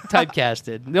like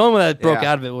typecasted. The only one that broke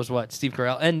Yeah. out of it was what? Steve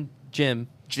Carell and Jim.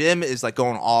 Jim is like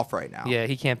going off right now. Yeah,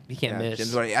 he can't Yeah, miss.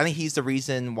 Jim's already, I think he's the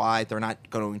reason why they're not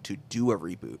going to do a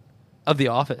reboot. Of The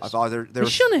Office. I thought They they're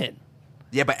shouldn't.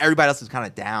 yeah, but everybody else is kind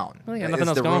of down. Well, they got It's nothing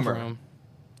else the going rumor. for him.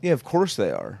 Yeah, of course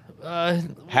they are. Uh,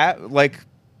 Like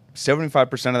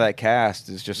 75% of that cast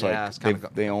is just Yeah, it's kinda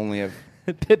they only have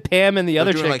Pam and the They're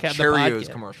other doing chick like have the Cheerios podcast.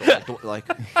 commercial. Like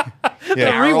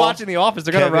They're Carol. rewatching The Office.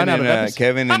 They're gonna run out of episodes.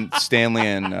 Kevin and Stanley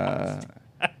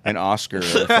and Oscar. Are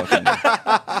fucking,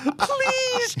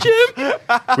 Please, Jim.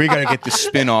 we gotta get the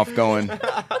spin-off going.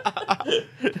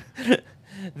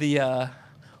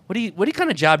 What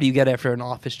kind of job do you get after an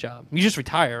office job? You just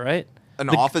retire, right? an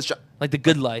The- office job. Like the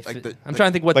good life. like the- I'm trying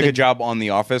to think what Like the a job on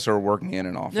the office or working in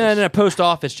an office. no, post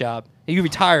office job. You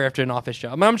retire after an office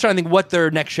job. I'm trying to think what their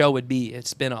next show would be,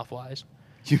 spin off wise.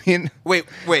 You mean Wait.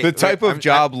 the type of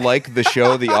job like the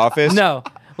show The Office? No,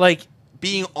 like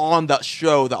being on the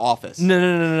show, The Office.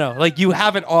 no. Like you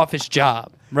have an office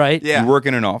job, right? Yeah. You work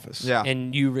in an office. Yeah.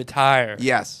 And you retire.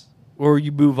 Yes. Or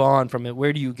you move on from it.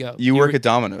 Where do you go? You work at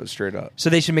Domino's, straight up. So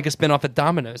they should make a spin off at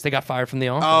Domino's. They got fired from the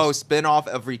office. Oh, spin-off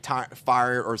of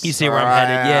Fire or You see where I'm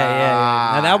headed?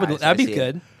 Yeah. Now I that'd be see it.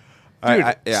 good.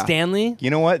 Yeah. Stanley.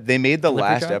 You know what? They made the Delivery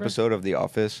last driver? episode of The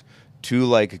Office too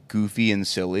like goofy and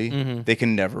silly. Mm-hmm. They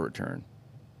can never return.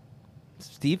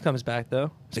 Steve comes back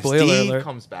though. If Spoiler Steve alert.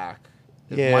 comes back,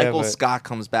 if Yeah, Michael but- Scott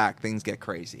comes back, things get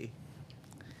crazy.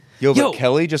 Yo, Yo. but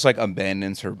Kelly just like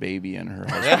abandons her baby and her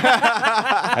husband.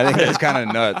 I think that's kind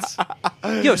of nuts.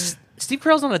 Yo, Steve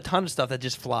Carell's on a ton of stuff that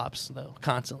just flops though,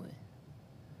 constantly.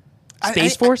 I-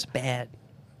 Space Force, bad.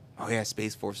 Oh yeah,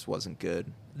 Space Force wasn't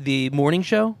good. The morning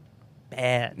show,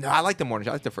 bad. No, I like the morning show.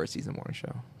 I like the first season morning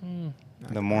show.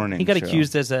 The morning. He got show.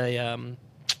 accused as an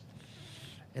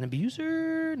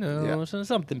abuser. No, Yeah.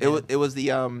 something. Bad. It was the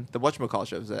whatchamacallit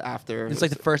show. It was after. It's like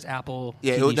the first Apple.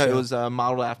 yeah. TV It show. was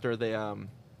modeled after the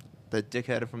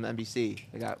dickhead from the NBC.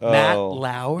 They got Matt Oh.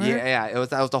 Lauer. yeah.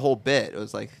 That was the whole bit. It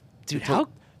was like Dude,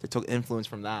 they took influence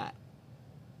from that.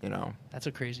 You know. That's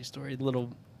a crazy story.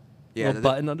 Little Yeah.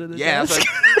 button under the Yeah. desk. That's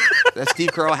like, that Steve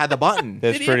Carell had the button.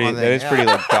 That's Did he? pretty. On the- That is yeah. pretty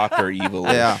like Doctor Evil.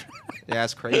 Yeah. Yeah.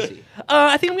 It's crazy.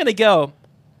 I think I'm gonna go.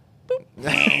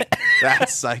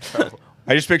 That's psycho.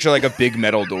 I just picture like a big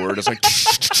metal door just like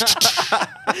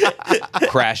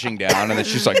crashing down, and then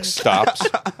she just like stops.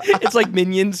 It's like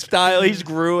Minions style. He's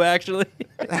Gru actually.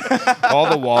 All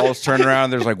the walls turn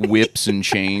around. There's like whips and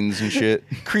chains and shit.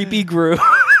 Creepy Gru.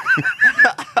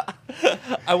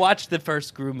 I watched the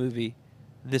first Gru movie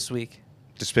this week.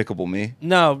 Despicable Me.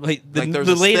 No, like the, Like there's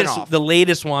the a latest, spin-off. the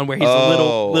latest one where he's a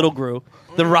Oh. little Gru.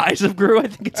 The Rise of Gru, I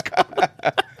think it's called.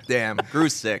 Damn.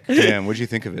 Gru's sick. Damn, what'd you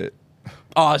think of it?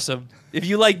 Awesome. If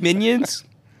you like Minions,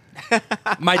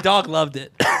 my dog loved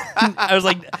it. I was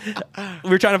like, we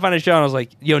were trying to find a show, and I was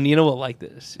like, yo, Nina will like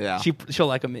this. Yeah. She'll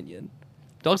like a Minion.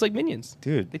 Dogs like Minions.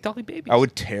 Dude. They talk like babies. I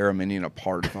would tear a minion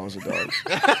apart if I was a dog.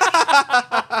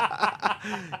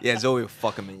 Yeah, Zoe would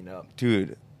fuck a minion up.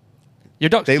 Dude, Your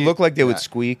dog's they cute. look like they would Yeah.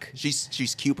 squeak.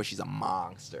 She's cute, but she's a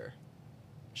monster.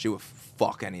 She would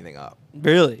fuck anything up.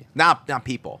 Really? Not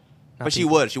people. Not But people. she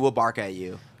would. She would bark at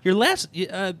you. Your last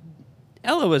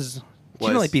Ella she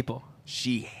didn't like people.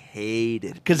 She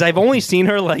hated. Because I've only seen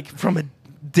her like from a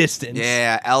distance.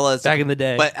 Yeah, Ella's back in the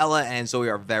day. But Ella and Zoe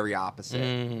are very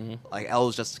opposite. Like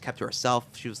Ella's just kept to herself.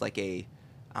 She was like a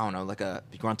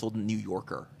disgruntled New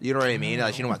Yorker. You know what I mean?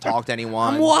 Like she didn't want to talk to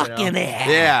anyone. I'm walking it.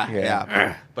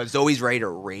 Yeah. But Zoe's ready to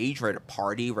rage, ready to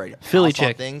party, ready to Philly pounce on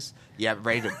chick. things. Yeah,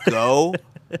 ready to go.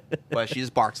 But she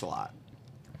just barks a lot.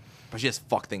 But she just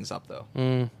fuck things up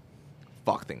though.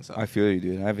 Fuck things up. I feel you,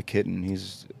 dude. I have a kitten.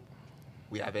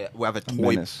 We have a toy.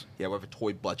 menace. Yeah, we have a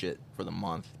toy budget for the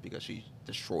month because she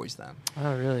destroys them.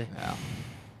 Oh, really? Yeah.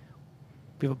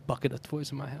 We have a bucket of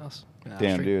toys in my house. Yeah.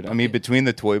 Damn, Straight dude. I bucket. mean, between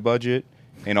the toy budget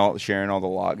and all sharing all the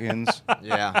logins,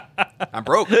 Yeah. I'm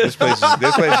broke. this place is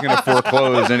gonna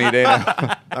foreclose any day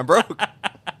now. I'm broke.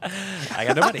 I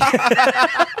got no money.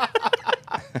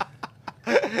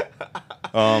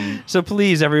 So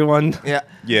please, everyone. Yeah.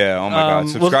 Yeah. Oh my God.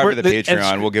 Subscribe to the and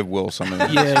Patreon. We'll give Will some of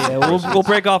that. Yeah. We'll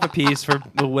break off a piece for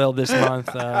Will this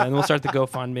month, and we'll start the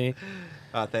GoFundMe.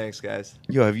 Thanks, guys.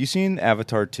 Yo, have you seen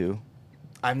Avatar 2?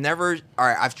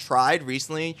 I've tried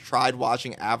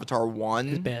watching Avatar 1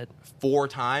 It's bad. 4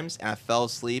 times, and I fell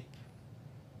asleep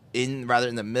rather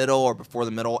in the middle or before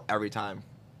the middle every time.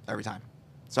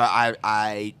 So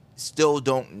I still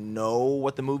don't know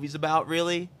what the movie's about,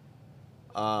 really.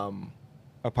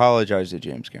 Apologize to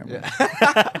James Cameron.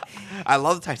 Yeah. I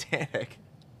love the Titanic.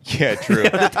 Yeah, true.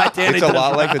 Titanic It's a does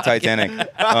lot like the rock. Titanic.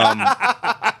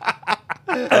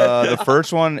 The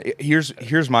first one,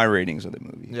 here's my ratings of the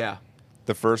movie. Yeah.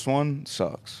 The first one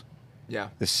sucks. Yeah.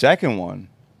 The second one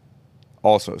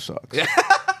also sucks. Yeah.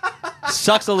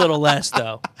 Sucks a little less,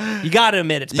 though. You got to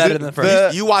admit, it's better than the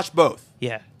first. You watched both.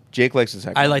 Yeah. Jake likes the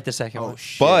second I one. like the second Oh, one.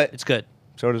 shit. But It's good.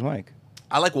 so does Mike.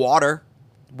 I like water.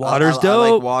 Water's I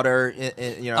dope. like water.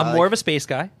 I'm more of a space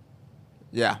guy.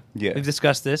 Yeah. Yeah. We've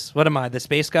discussed this. What am I, the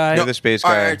space guy? You're the space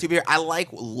All guy. right, to be fair, I like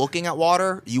looking at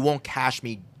water. You won't catch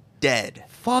me dead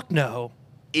Fuck no.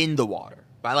 in the water,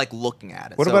 but I like looking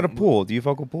at it. What So, about a pool? Do you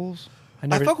fuck with pools? I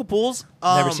I fuck with pools.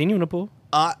 never seen you in a pool.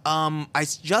 I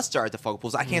just started to fuck with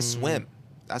pools. I can't swim.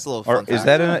 That's a little fun. Or is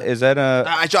fact. that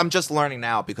a I'm just learning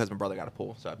now because my brother got a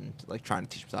pool, so I've been like trying to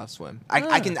teach myself how to swim. I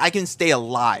Ah. can stay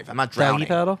alive. I'm not drowning. Doggy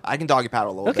paddle? I can doggy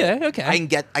paddle a little Okay, bit. okay.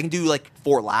 I can do like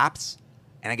 4 laps,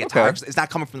 and I get Okay. tired. 'Cause it's not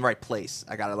coming from the right place.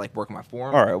 I gotta like work on my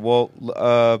form. all right? Well,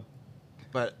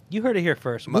 But You heard it here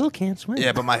first. Will can't swim.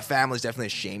 yeah, but my family's definitely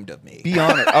ashamed of me. be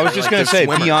honest. I was just Like gonna the say,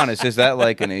 swimmer. be honest. Is that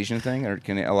like an Asian thing, or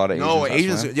can a lot of Asians? No, not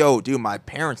Asians. swim? Yo, dude, my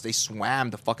parents they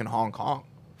swam to fucking Hong Kong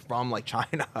from like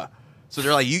China, so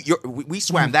they're like, we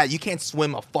swam that. You can't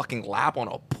swim a fucking lap on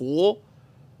a pool.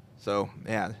 So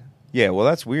yeah, Yeah. Well,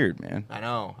 that's weird, man. I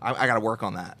know. I got to work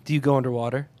on that. Do you go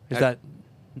underwater? Is I-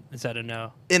 that a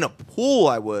no? In a pool,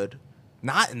 I would,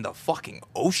 not in the fucking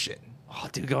ocean. Oh,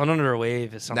 dude, going under a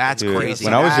wave is something. That's Dude, crazy.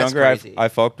 when I was That's younger, crazy. I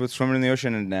fucked with swimming in the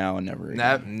ocean, and now never.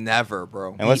 Again. Never,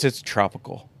 bro. Unless it's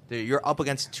tropical. Dude, you're up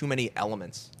against too many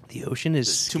elements. The ocean is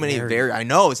There's too many scary. I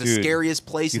know it's the Dude, scariest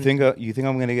place. You in- think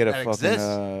I'm gonna get a that fucking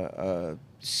exists.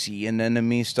 sea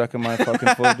anemone stuck in my fucking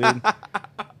foot, dude?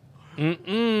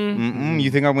 Mm-mm. You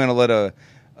think I'm gonna let a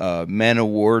man of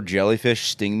war jellyfish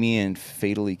sting me and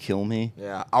fatally kill me?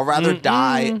 Yeah, I'll rather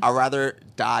die. I'll rather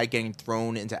die getting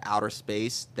thrown into outer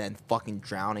space than fucking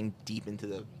drowning deep into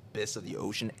the abyss of the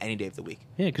ocean any day of the week.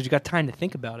 Yeah, because you got time to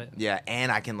think about it. Yeah,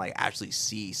 and I can like actually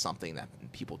see something that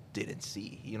people didn't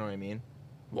see. You know what I mean?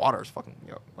 Water is fucking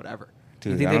whatever.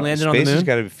 Dude, think I they don't- landed on the space has moon?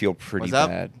 got to feel pretty What's up?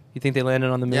 bad. You think they landed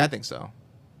on the moon? Yeah, I think so.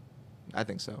 I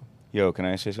think so. Yo, can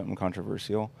I say something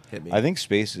controversial? Hit me. I think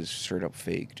space is straight up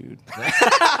fake, dude.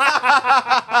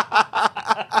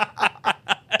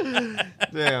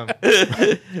 Damn.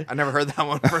 I never heard that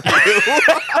one from you.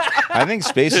 I think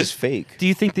space is fake. Do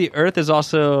you think the Earth is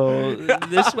also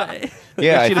this way?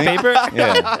 Yeah, A I sheet think, of paper?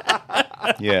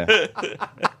 Yeah.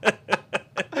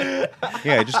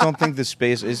 Yeah, I just don't think the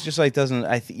space. It's just like doesn't.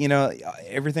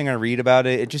 Everything I read about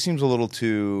it, it just seems a little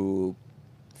too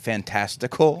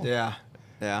fantastical. Yeah.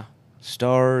 Yeah.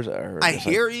 Stars are. I just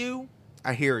hear you.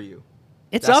 I hear you.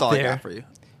 It's That's up all I there. got for you.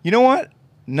 You know what?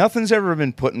 Nothing's ever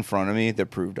been put in front of me that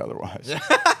proved otherwise.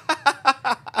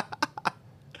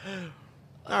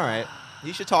 All right.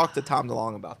 You should talk to Tom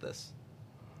DeLonge about this.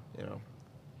 You know.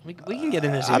 We can get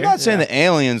in this I'm here. not saying the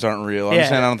aliens aren't real. I'm Yeah.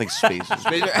 saying I don't think space is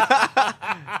real.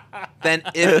 Then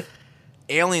if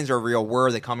aliens are real, where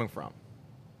are they coming from?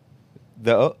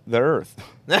 The Earth.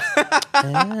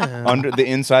 Yeah. Under the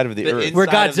inside of the The Earth. Where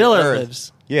inside of the Godzilla Earth.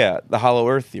 lives. Yeah, the hollow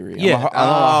Earth theory. Yeah. I'm a Oh,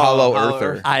 hollow hollow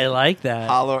earther. Earth. I like that.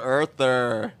 Hollow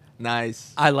Earther.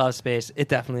 Nice. I love space. It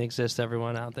definitely exists,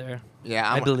 everyone out there.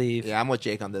 Yeah, I believe. Yeah, I'm with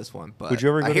Jake on this one. But Would you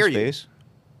ever I go hear to you. space?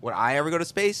 Would I ever go to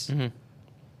space? Mhm.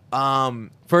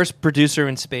 First producer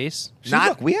in space. See, Not-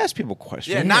 look, we ask people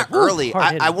questions. Yeah, not Ooh, early.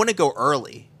 hard-hitting. I wouldn't go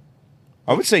early.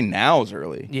 I would say now is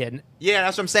early. Yeah. Yeah,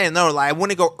 that's what I'm saying. No, like I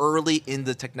wouldn't go early in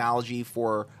the technology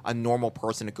for a normal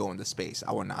person to go into space.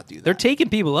 I would not do that. They're taking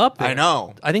people up there. I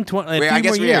know. I think a few I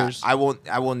guess more yeah, years. I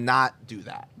will not do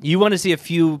that. You want to see a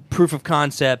few proof of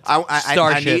concept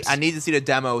starships. I need to see the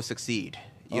demo succeed.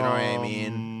 You know what I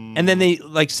mean? And then they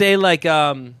say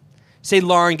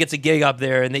Lauren gets a gig up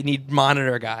there and they need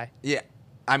monitor guy. Yeah.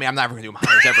 I mean, I'm never going to do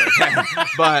monitors ever again.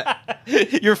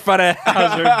 But Your front of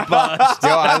house are bust. Yo,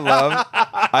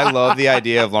 I love the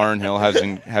idea of Lauryn Hill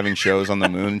having shows on the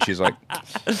moon. She's like,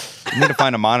 you need to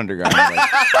find a monitor guy. I'm like,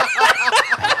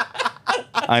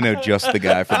 I know just the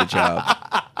guy for the job,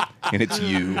 and it's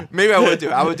you. maybe I would do.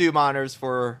 I would do monitors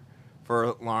for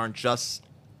Lauren just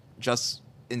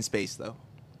in space though.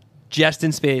 Just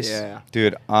in space. Yeah.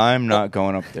 Dude, I'm not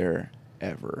going up there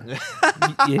ever.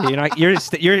 You're not. You're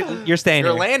staying. You're here.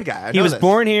 a land guy. I He know was this.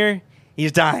 born here.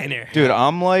 He's dying here. Dude,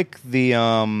 I'm like the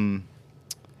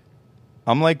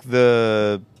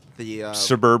The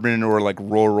suburban or like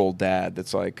rural dad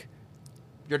that's like,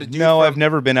 you're the dude no, from- I've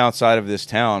never been outside of this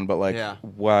town, but like, Yeah.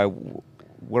 why?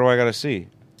 What do I got to see?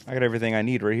 I got everything I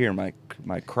need right here. My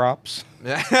crops,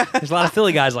 There's a lot of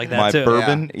Philly guys like that my too.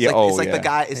 bourbon. It's Yeah, like, it's like yeah. the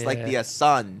guy. It's Yeah. like the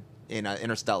sun in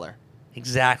Interstellar.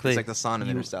 Exactly. It's like the sun in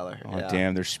Interstellar. Oh yeah.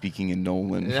 damn, they're speaking in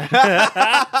Nolan. Yeah.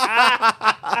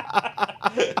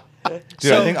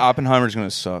 Dude, I think Oppenheimer's gonna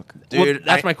suck. Dude, Well,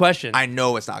 that's my question. I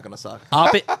know it's not gonna suck.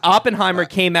 Oppenheimer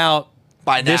came out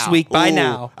By this now. week. By Ooh,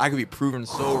 now, I could be proven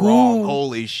so Who- wrong.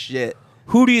 Holy shit!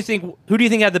 who do you think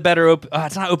had the better?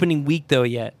 It's not opening week though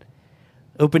yet.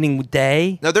 Opening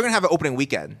day. No, they're gonna have an opening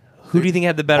weekend. Who do you think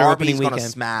had the better Barbie's opening gonna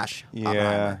weekend? smash. Yeah.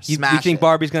 Oppenheimer. You Smash think it.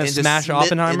 Barbie's gonna Into smash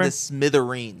Oppenheimer? In the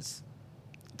smithereens.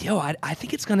 Yo, I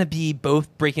think it's gonna be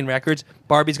both breaking records.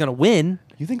 Barbie's gonna win.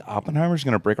 You think Oppenheimer's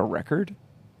gonna break a record?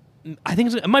 I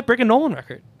think it might break a Nolan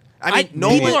record. I mean,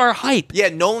 Nolan, people are hype. Yeah,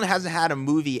 Nolan hasn't had a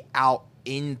movie out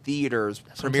in theaters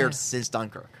what I'm premiered saying. since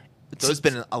Dunkirk. So it's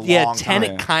been a long Yeah, time.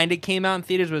 Tenet kind of came out in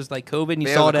theaters. Was like COVID, and you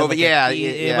Yeah, saw with it. At COVID, like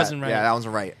it wasn't right. Yeah, that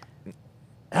wasn't right.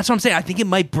 That's what I'm saying. I think it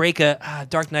might break a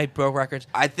Dark Knight broke records.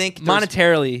 I think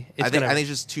Monetarily, it's I think gonna. it's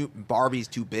just too. Barbie's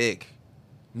too big.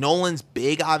 Nolan's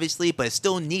big, obviously, but it's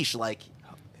still niche. Like,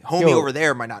 homie Yo. over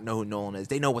there might not know who Nolan is.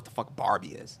 They know what the fuck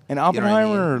Barbie is. And You know what I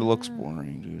Oppenheimer mean? looks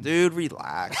boring, dude. Dude,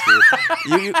 relax,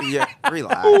 dude. Yeah,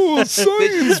 relax. Oh,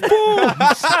 science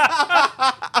bombs!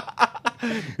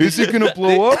 Is it gonna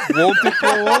blow up? Won't it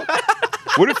blow up?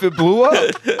 What if it blew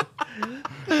up?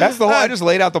 That's the whole. I just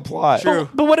laid out the plot.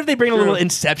 But what if they bring a little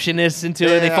Inceptionist into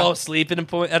it? They Yeah. fall asleep at a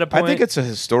point. I think it's a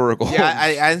historical. Yeah,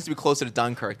 I need to be closer to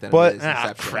Dunkirk than But- it is Ah,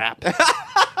 Inception. crap.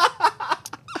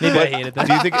 Maybe I hate it. Then.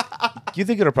 Do you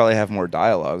think it'll probably have more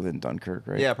dialogue than Dunkirk?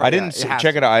 Right? Yeah, probably, I didn't yeah, it has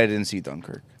check to. it out. I didn't see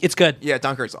Dunkirk. It's good. Yeah,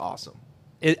 Dunkirk's awesome.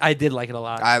 I did like it a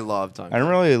lot. I love Dunkirk. I don't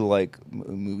really like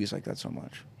movies like that so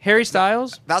much. Harry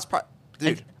Styles. That's probably,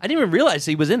 dude. I didn't even realize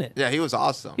he was in it. Yeah, he was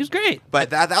awesome. He was great. But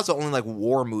that's the only like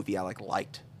war movie I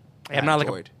liked. I'm not like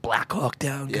a enjoyed. Black Hawk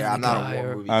Down. Yeah, I'm kinda not guy, a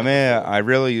war or- movie. I mean, I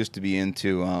really used to be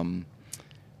into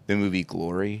the movie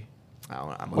Glory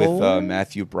I'm with Oh.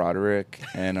 Matthew Broderick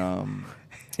and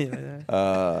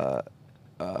Yeah.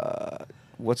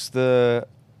 what's the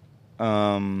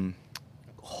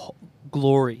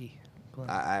Glory.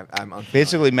 I'm unfamiliar.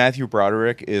 basically Matthew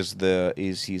Broderick he's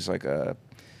like a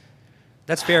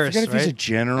That's I Ferris, forget if he's a right?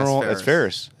 general. That's It's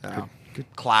Ferris. Yeah.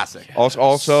 Classic.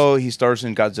 Also, he stars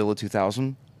in Godzilla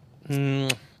 2000.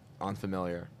 Mm.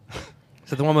 Unfamiliar. Is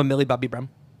that the one with Millie Bobby Brown?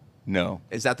 No.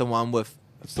 Is that the one with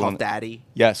That's the Puff one- Daddy?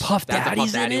 Yes. Puff That's the Puff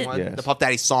Daddy's in Daddy it? one. Yes. The Puff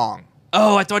Daddy song.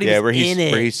 Oh, I thought he Yeah, was where in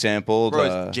it. he sampled.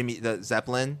 Bro, Jimmy the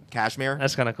Zeppelin, Kashmir.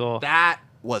 That's kind of cool. That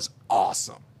was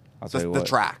awesome. I'll tell you The what.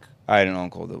 track. I had an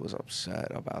uncle that was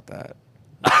upset about that.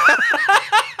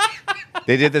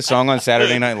 They did this song on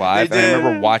Saturday Night Live, They and I did.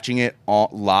 remember watching it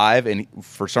live, and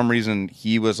for some reason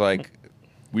he was like,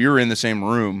 we were in the same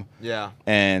room, Yeah.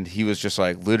 and he was just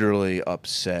like literally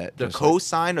upset. The Just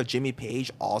co-sign of Jimmy Page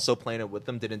also playing it with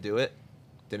them didn't do it.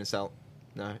 Didn't sell.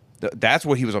 No. like, that's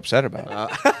what he was upset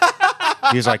about.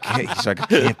 He's like, I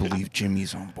can't believe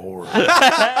Jimmy's on board.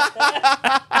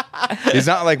 He's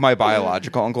not like my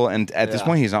biological uncle, and at this Yeah.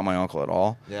 point, he's not my uncle at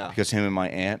all. Yeah. Because him and my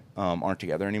aunt aren't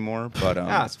together anymore. But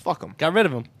Yeah, so fuck him. Got rid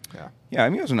of him. Yeah. yeah, I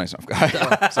mean, he was a nice enough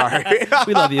guy. Sorry.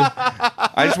 We love you.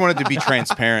 I just wanted to be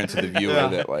transparent to the viewer Yeah.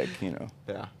 that, like,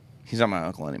 Yeah. he's not my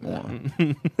uncle anymore.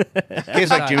 In case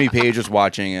like Jimmy Page was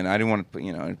watching, and I didn't want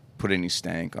to, put any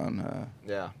stank on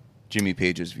Yeah. Jimmy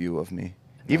Page's view of me.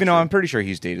 Even though I'm pretty sure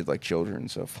he's dated like children,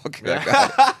 so fuck that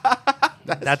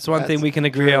guy. That's one thing we can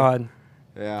agree on.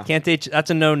 Yeah. Can't date. That's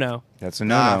a no-no. That's a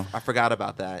no-no. I forgot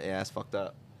about that. Yeah, it's fucked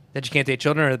up. That you can't date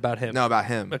children, or about him? No, about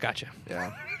him. Oh, gotcha.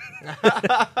 Yeah.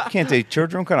 Can't date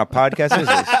children. What kind of podcast is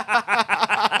this?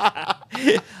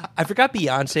 I forgot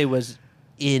Beyonce was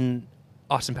in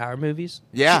Austin Power movies.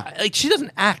 Yeah. She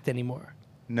doesn't act anymore.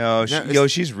 No,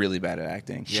 it's- she's really bad at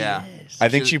acting. Yeah. is. I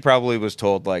think she probably was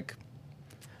told, like,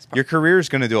 your career is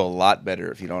going to do a lot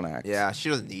better if you don't act. Yeah, she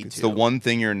doesn't need It's to. the one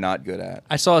thing you're not good at.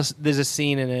 I saw there's a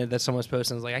scene in it that someone's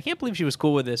posting. It's like, I can't believe she was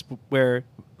cool with this, where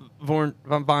Von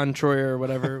Troyer or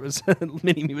whatever was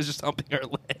Mini-Me was just humping her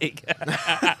leg.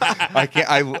 I can't.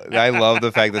 I love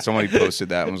the fact that somebody posted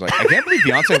that and was like, I can't believe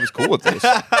Beyonce was cool with this.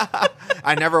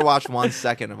 I never watched 1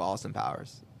 second of Austin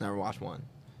Powers. Never watched 1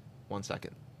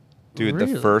 second. Dude,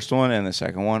 Really? the first one and the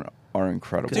second one are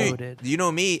incredible. Dude. Dude, you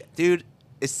know me, dude.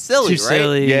 It's silly, Too right?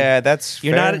 silly. Yeah, that's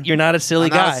You're fair. not. You're not a silly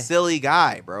I'm not guy. a silly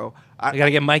guy, bro. I gotta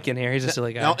get Mike in here. He's a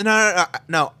silly guy.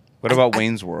 No. What about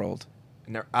Wayne's World?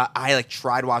 I like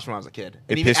tried watching when I was a kid. It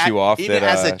And even pissed you off even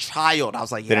that, as a child, I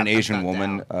was like, yeah, That an I'm Asian not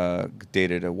woman down.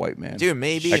 dated a white man. Dude,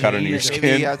 maybe That got under your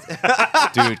maybe skin.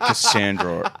 Dude,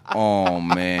 Cassandra. Oh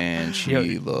man, she Yo,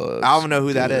 looks. I don't know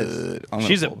who that good. is. I'm gonna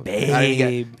She's a pull it up.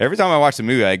 babe. Every time I watch the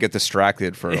movie, I get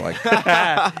distracted for like.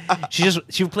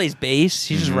 She plays bass.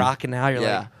 She's just rocking out. You're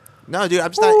Yeah. like, No, dude, I'm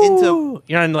just not into. "Ooh."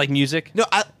 You're not into like music. No,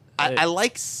 I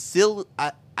like silly.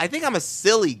 I think I'm a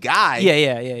silly guy.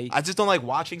 Yeah. I just don't like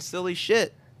watching silly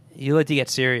shit. You like to get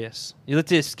serious. You like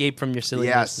to escape from your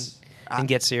silliness Yes. and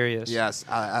get serious. Yes,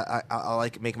 I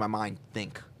like making my mind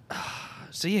think.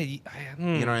 So yeah, You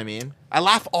know what I mean? I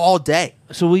laugh all day.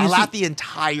 So will you I see- laugh the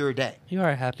entire day. You are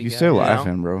a happy You guy. still know?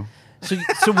 laughing, bro? So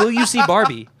will you see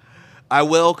Barbie? I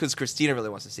will because Christina really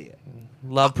wants to see it.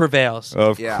 Love prevails.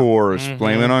 Of Yeah. course,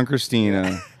 blame it on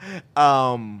Christina.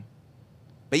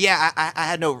 But yeah, I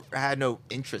had no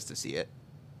interest to see it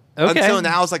Okay. until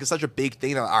now. It's like such a big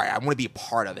thing that all right, I want to be a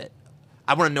part of it.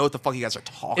 I want to know what the fuck you guys are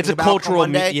talking It's a about. cultural.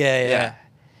 one day. Yeah.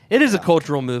 It is a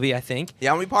cultural movie. I think Yeah,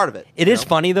 I want to be part of it. it you is know?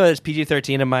 funny though. It's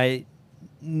PG-13, and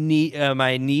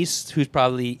my niece, who's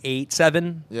probably 8,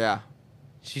 7, Yeah.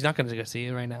 she's not going to go see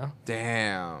it right now.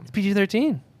 Damn. It's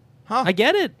PG-13. Huh? I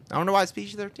get it. I don't know why it's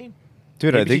PG-13.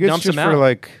 Dude, Maybe I think she it's dumps just him for out.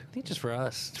 like I think just for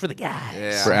us. It's for the guys.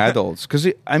 Yeah. for adults. Because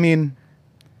I mean,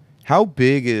 how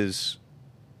big is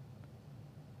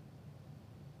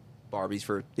Barbie's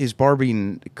for.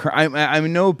 Barbie? I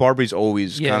know Barbie's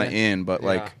always Yeah. kind of in, but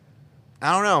like,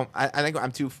 I don't know. I think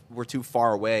we're too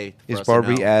far away. For is us to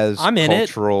Barbie know. as I'm in it.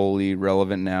 culturally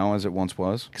relevant now as it once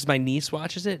was? Because my niece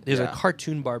watches it. There's a Yeah.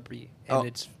 cartoon Barbie, and Oh.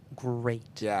 it's great.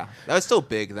 Yeah, that was still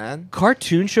big then.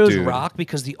 Cartoon shows Dude. rock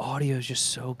because the audio is just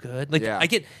so good. Like Yeah.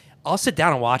 I'll sit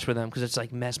down and watch with them because it's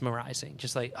like mesmerizing.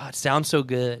 Just like, oh, it sounds so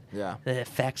good. Yeah. The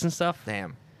effects and stuff.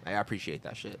 Damn, I appreciate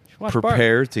that shit. Watch Barbie.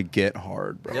 Prepare to get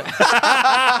hard, bro.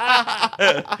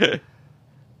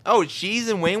 Oh, she's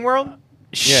in Wayne World.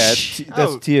 Yeah, Shh. that's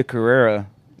Oh. Tia Carrera,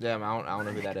 Damn, I don't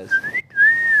know who that is.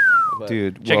 But-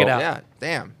 dude. Check it out. Yeah,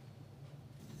 damn.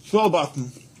 Show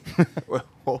button.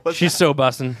 What was She's that? so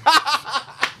bussin'.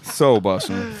 So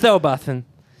bussin'. So bussin'.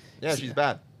 Yeah, she's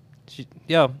bad.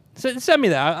 Yo, send me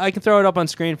that. I can throw it up on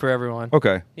screen for everyone.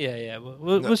 Okay. Yeah.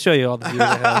 We'll show you all the viewers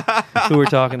at home who we're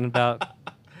talking about.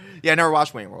 Yeah, I never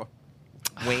watched Wayne World.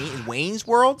 Wayne's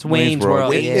World. It's Wayne's World.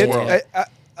 Wayne's Yeah, World. yeah.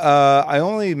 I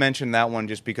only mentioned that one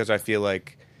just because I feel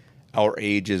like our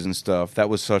ages and stuff. That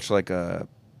was such like a.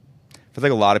 I feel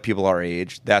like a lot of people our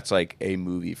age. That's like a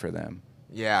movie for them.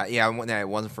 Yeah, it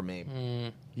wasn't for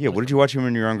me. Yeah, what did you watch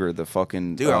when you were younger? The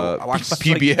fucking Dude, I watched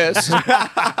PBS.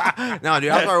 No,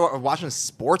 dude, I started watching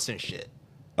sports and shit.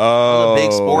 I Oh, was a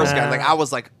big sports guy. Wow. Like I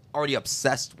was like already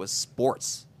obsessed with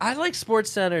sports. I like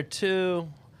Sports Center too.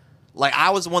 Like I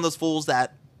was one of those fools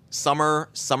that summer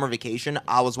vacation,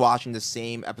 I was watching the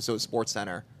same episode of Sports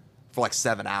Center for like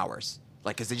 7 hours.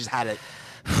 Like, because they just had it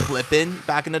flipping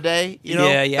back in the day, you know?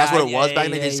 Yeah, That's what it was back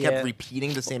then. yeah, They just yeah. kept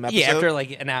repeating the same episode. Yeah, after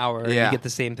like an hour, you get the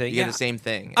same thing. You get the same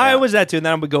thing. I yeah. was that too, and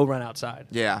then I would go run outside.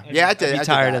 Yeah. And Yeah, I I'd did. be I did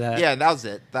tired of that. Yeah, that was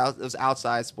it. It was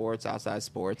outside sports.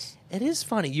 It is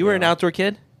funny. You were an Yeah. outdoor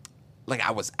kid? Like,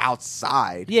 I was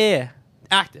outside. Yeah.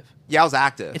 Active. Yeah, I was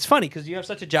active. It's funny because you have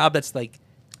such a job that's like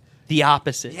the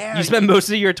opposite. Yeah, You spend most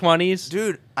of your 20s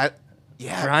Dude,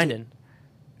 grinding.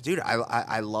 Dude,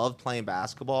 I loved playing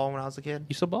basketball when I was a kid.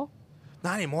 You still ball?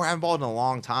 Not anymore. I haven't balled in a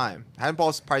long time. I haven't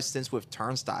balled probably since with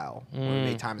Turnstile. When Mm. we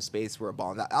made time and space for a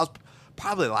ball. That was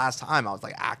probably the last time I was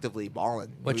like actively balling.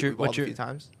 What's We your- balled what's a your- few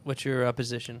times. What's your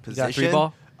position? You Position?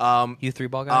 got 3-ball? You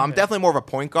 3-ball guy? I'm definitely more of a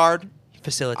point guard.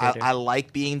 Facilitator. I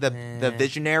like being the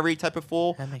visionary type of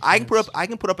fool. That makes I can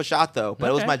sense. put up a shot though, but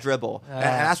it was Okay. my dribble, and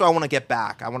that's what I want to get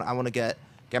back. I want to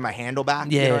get my handle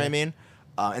back. You Yeah. know what I mean?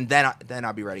 and then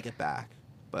I'll be ready to get back.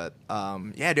 But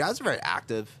yeah, dude, I was a very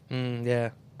active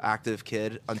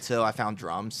kid until I found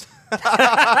drums.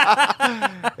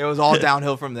 It was all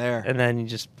downhill from there. And then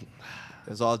it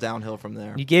was all downhill from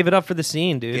there. you gave it up for the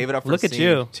scene, dude. Gave it up for Look the at scene.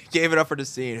 you. Gave it up for the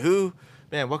scene.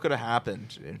 Man, what could have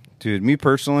happened, dude? Dude, me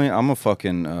personally, I'm a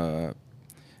fucking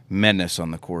menace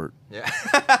on the court. Yeah.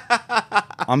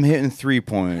 I'm hitting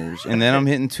 3-pointers, and then I'm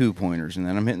hitting 2-pointers, and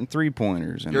then I'm hitting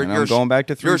 3-pointers, and then I'm You're going back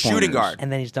to 3-pointers. You're a shooting guard. And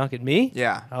then he's dunking me?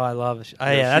 Yeah. Oh, I love it. You're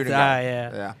a Yeah, shooting guard.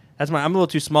 yeah. That's I'm a little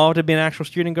too small to be an actual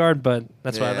shooting guard, but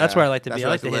that's where I like to That's be. where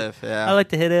I like to live. hit. Yeah. I like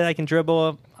to hit it. I can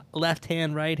dribble left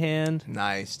hand, right hand.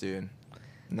 Nice, dude.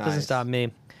 Nice. Doesn't stop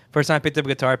me. First time I picked up a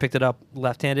guitar, I picked it up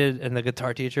left-handed, and the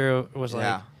guitar teacher was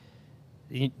like,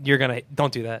 "You're gonna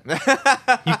don't do that.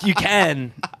 you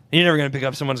can. You're never gonna pick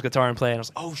up someone's guitar and play." And I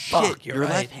was like, Oh shit! Fuck, you're right.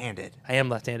 left-handed. I am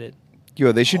left-handed.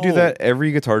 Yo, they should do Oh. that.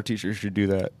 Every guitar teacher should do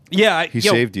that. Yeah, He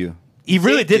saved you. He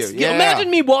really did. saved you, yeah.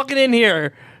 Imagine me walking in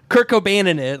here, Kurt Cobain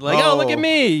in it, like, "Oh, look at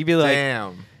me." You'd be like,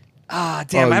 Damn.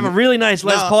 damn, I have a you- really nice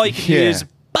Les No. Paul you can Yeah. use,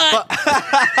 but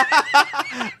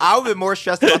I would have been more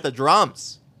stressed about the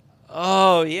drums.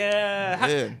 oh yeah,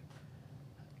 Dude.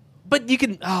 but you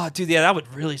can. Oh, dude, yeah, that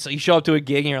would really. So you show up to a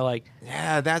gig and you're like,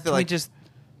 Yeah, that's to "Can we like just."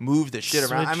 move the shit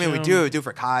around. I switch mean, we them? do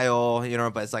for Kyle,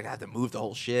 but it's like I have to move the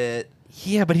whole shit.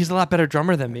 Yeah, but he's a lot better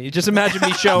drummer than me. Just imagine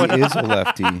me showing He up. is a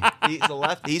lefty. He's a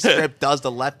lefty. He straight does the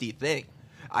lefty thing.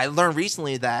 I learned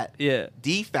recently that Yeah,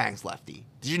 D-Fang's lefty.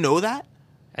 Did you know that?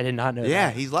 I did not know. Yeah,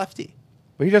 that. he's lefty.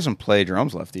 But he doesn't play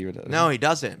drums lefty. Or does he? No, he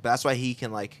doesn't. But that's why he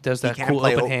can Does he that can cool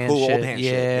play open hand cool shit. open hand Yeah.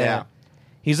 shit. Yeah.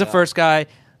 He's the Yeah. first guy.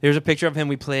 There's a picture of him.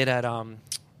 We played at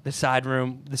the side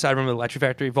room of the Electric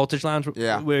Factory, Voltage Lounge,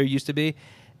 Yeah. where it used to be.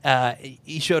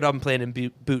 He showed up and played in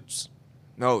boots.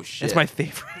 No shit. That's my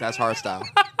favorite. That's hardstyle.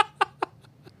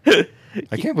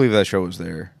 I can't believe that show was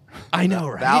there. I know,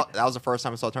 right? That was the first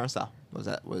time I saw Turnstile. Was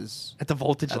at the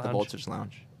Voltage at Lounge. the Voltage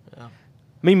Lounge. Yeah. I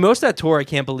mean, most of that tour, I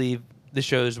can't believe the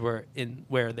shows were in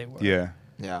where they were. Yeah.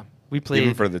 Yeah. We played.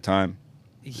 Even for the time.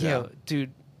 Yeah,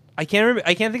 dude. I can't remember.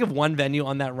 I can't think of one venue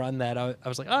on that run that I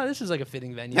was like, oh, this is like a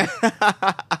fitting venue.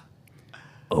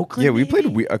 Oakland. Yeah, we maybe?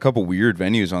 played a couple weird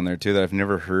venues on there too that I've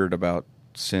never heard about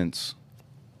since.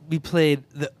 We played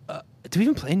the. Did we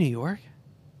even play New York?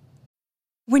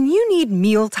 When you need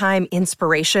mealtime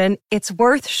inspiration, it's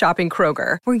worth shopping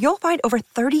Kroger, where you'll find over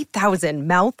 30,000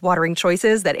 mouth-watering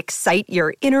choices that excite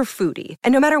your inner foodie.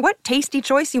 And no matter what tasty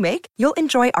choice you make, you'll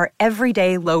enjoy our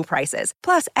everyday low prices,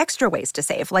 plus extra ways to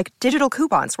save, like digital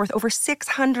coupons worth over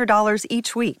 $600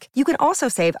 each week. You can also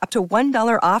save up to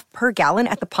 $1 off per gallon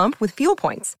at the pump with fuel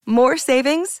points. More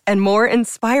savings and more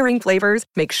inspiring flavors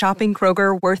make shopping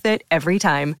Kroger worth it every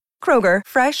time. Kroger,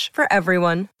 fresh for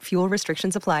everyone. Fuel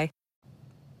restrictions apply.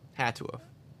 Had to have.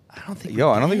 I don't think.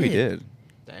 I don't think we did.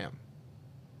 Damn.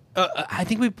 I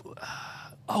think we.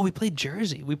 We played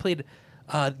Jersey. We played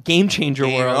Game Changer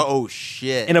World Oh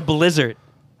shit. in a blizzard,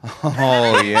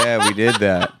 Oh yeah, we did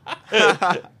that.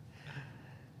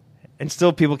 and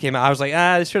still people came out. I was like,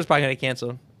 this show's probably gonna get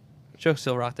canceled. Show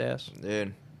still rocked ass,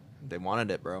 Dude, they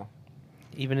wanted it, bro.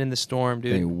 even in the storm,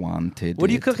 dude. They wanted. What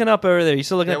are you it. cooking up over there? You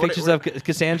still looking Yeah, at what- pictures what- of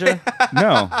Cassandra?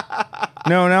 No.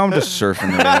 Now I'm just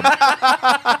surfing the web.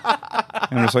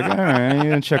 I'm just like, all right, I'm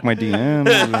gonna check my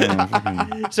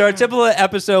DMs. So our typical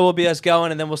episode will be us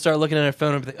going, and then we'll start looking at our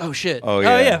phone and be like, "Oh shit! Oh,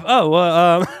 yeah. Oh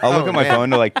well." I'll look at my man. phone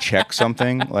to like check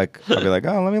something. Like I'll be like,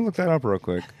 oh, let me look that up real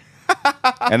quick.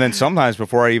 And then sometimes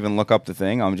before I even look up the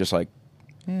thing, I'm just like,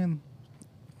 man,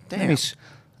 Damn. let's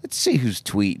see who's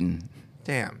tweeting.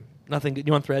 Damn. Nothing. Good.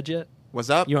 You on Threads yet? What's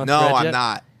up? You on no, Threads I'm yet?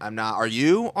 not. I'm not. Are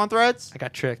you on Threads? I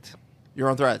got tricked. You're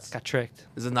on Threads. Got tricked.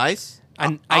 Is it nice?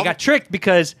 I got tricked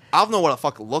because I don't know what it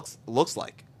fucking looks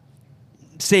like.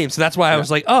 same. So that's why I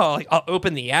was like, I'll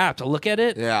open the app to look at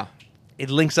it. Yeah. It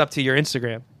links up to your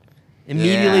Instagram.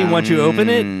 Immediately Yeah. once you open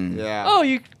it, Yeah. oh,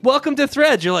 you welcome to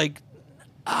Threads. You're like,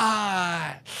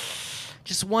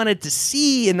 just wanted to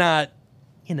see and not,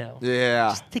 Yeah.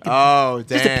 Just take a- oh,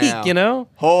 damn. just a peek,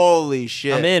 Holy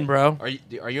shit. I'm in, bro.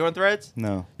 Are you on Threads?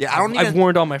 No. Yeah, I don't need. I've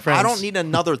warned all my friends. I don't need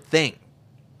another thing.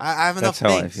 I have enough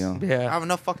That's how I things. feel. Yeah. I have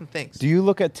enough fucking things. Do you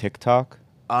look at TikTok?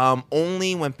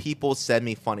 Only when people send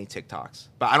me funny TikToks,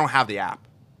 but I don't have the app,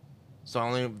 so I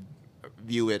only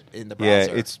view it in the Yeah,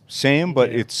 browser. it's same,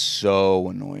 but Yeah. it's so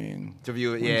annoying. to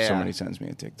view it. when Yeah, somebody sends me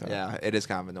a TikTok. yeah, it is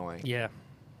kind of annoying. Yeah.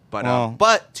 But Well-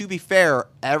 but to be fair,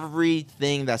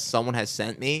 everything that someone has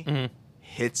sent me Mm-hmm.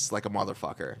 hits like a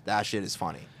motherfucker. That shit is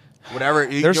funny. Whatever.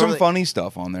 There's some funny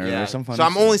stuff on there. Yeah. There's some funny So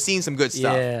I'm stuff. only seeing some good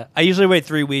stuff. Yeah. I usually wait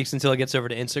 3 weeks until it gets over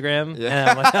to Instagram. Yeah.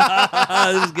 And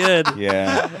I'm like, this is good.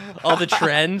 Yeah. All the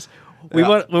trends. We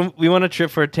went when we went on a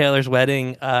trip for Taylor's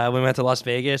wedding. We went to Las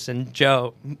Vegas, and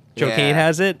Joe Kane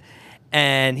has it,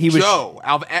 and he was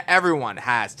everyone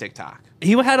has TikTok.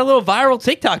 He had a little viral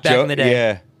TikTok back in the day.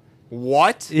 Yeah.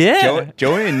 What? Yeah.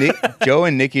 Joe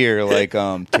and Nikki are like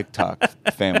TikTok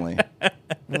family.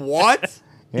 What?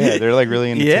 Yeah, they're like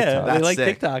really into TikTok. They like sick.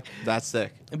 TikTok. That's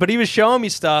sick. But he was showing me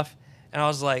stuff, and I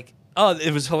was like, "Oh,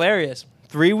 it was hilarious."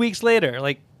 3 weeks later,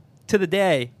 like to the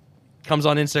day, comes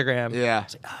on Instagram. Yeah. I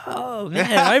was like, "Oh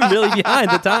man, I'm really behind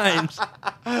the times."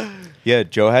 Yeah,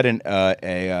 Joe had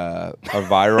a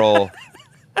viral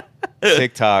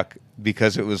TikTok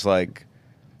because it was like,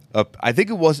 I think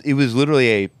it was literally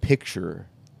a picture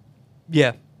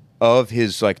Yeah. of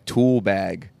his like tool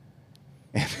bag,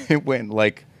 and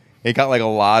it got like a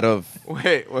lot of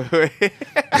Wait.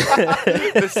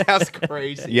 This sounds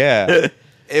crazy. yeah.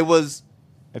 It was.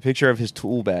 A picture of his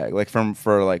tool bag, like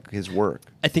for like his work.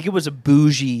 I think it was a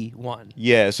bougie one.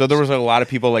 Yeah, so there was a lot of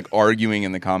people like arguing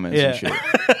in the comments and shit.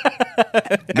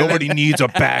 Nobody needs a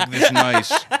bag this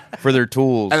nice for their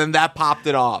tools. And then that popped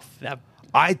it off.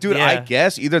 I Yeah.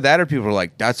 guess either that or people are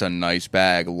like, "That's a nice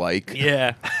bag." Like,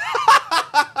 Yeah.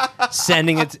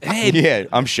 Sending it. Hey. yeah,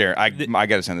 I'm sure. I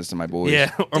gotta send this to my boys.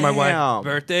 Yeah. Or my wife. Damn.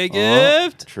 Birthday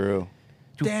gift. True.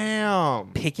 Damn.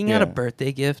 Picking out a Yeah.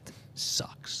 birthday gift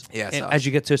sucks. Yeah, it And sucks. as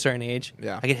you get to a certain age,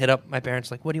 Yeah. I get hit up. My parents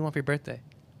like, "What do you want for your birthday?"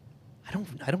 I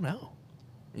don't know.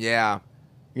 Yeah.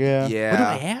 Yeah. Yeah. What do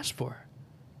I ask for?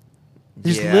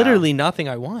 There's Yeah. literally nothing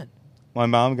I want. My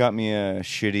mom got me a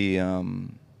shitty.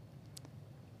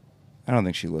 I don't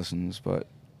think she listens, but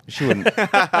she wouldn't.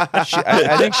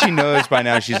 I think she knows by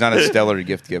now she's not a stellar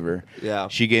gift giver. Yeah.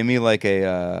 She gave me like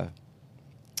a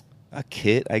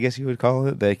kit, I guess you would call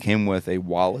it, that came with a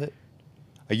wallet.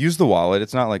 I used the wallet.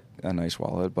 It's not like a nice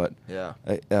wallet, but Yeah.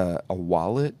 a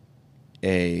wallet,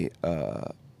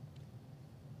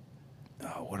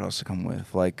 what else to come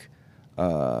with? Like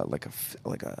a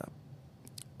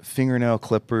fingernail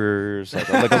clippers, like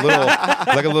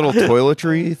a little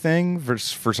toiletry thing. For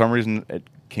some reason, it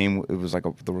was like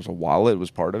there was a wallet. It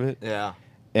was part of it. Yeah.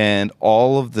 And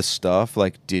all of the stuff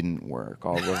like didn't work.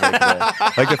 All of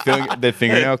the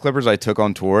fingernail clippers I took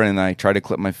on tour, and I tried to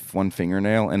clip my one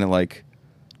fingernail, and it like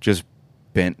just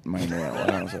bent my nail.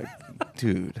 And I was like,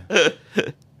 dude.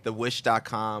 The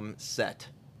Wish.com set.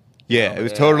 Yeah, it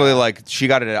was Yeah. totally like she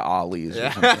got it at Ollie's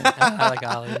or something. I like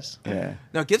Ollie's. Yeah.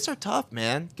 No, gifts are tough,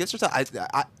 man. Gifts are tough.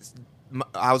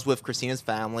 I was with Christina's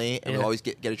family, and we Yeah. always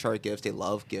get each other gifts. They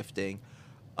love gifting.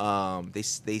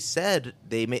 They said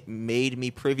they made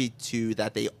me privy to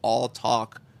that they all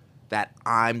talk that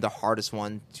I'm the hardest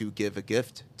one to give a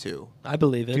gift to. I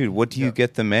believe it. Dude, what do you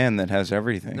get the man that has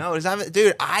everything? No, it's not,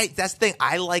 dude. That's the thing.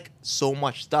 I like so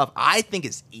much stuff. I think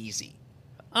it's easy.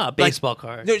 Baseball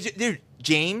card. Dude,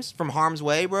 James from Harm's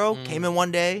Way, bro, came in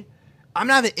one day. I'm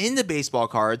not even into baseball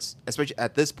cards, especially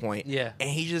at this point. Yeah. And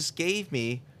he just gave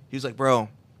me, he was like, bro,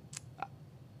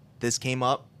 this came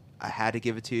up. I had to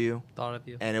give it to you. Thought of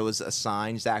you. And it was a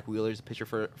signed Zach Wheeler's a pitcher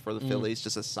for the Phillies,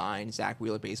 just a signed Zach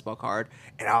Wheeler baseball card.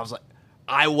 And I was like,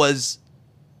 I was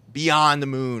beyond the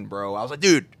moon, bro. I was like,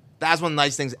 dude, that's one of the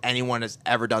nice things anyone has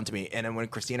ever done to me. And then when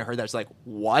Christina heard that, she's like,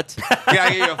 what? Yeah, I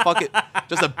gave you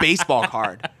just a baseball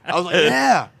card. I was like,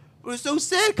 yeah. It was so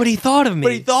sick. But he thought of me. I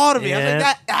was like, Yeah.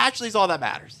 that actually is all that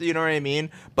matters. You know what I mean?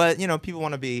 But, people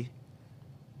want to be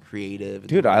creative. and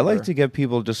Dude, I like whatever. to get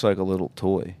people just like a little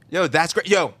toy. Yo, that's great.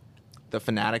 Yo, the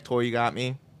Fanatic toy you got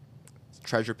me, it's a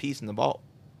treasure piece in the vault.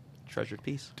 Treasured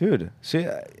piece. Dude, see,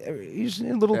 you just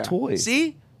need a little Yeah. toy.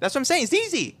 See? That's what I'm saying. It's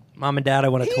easy. Mom and Dad, I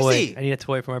want a toy. Easy. I need a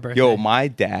toy for my birthday. Yo, my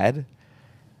dad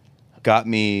got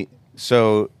me,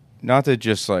 so not to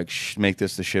just like make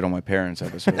this the shit on my parents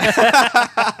episode.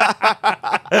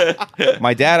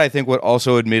 My dad, I think, would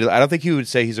also admit, I don't think he would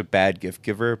say he's a bad gift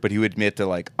giver, but he would admit that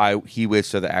like he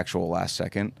waits to the actual last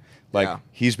second. Like Yeah.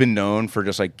 he's been known for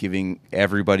just like giving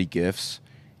everybody gifts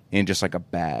in just like a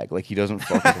bag. Like he doesn't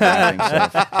fuck with wrapping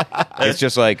stuff. It's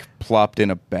just like plopped in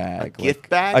a bag. gift Like,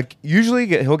 bag? Usually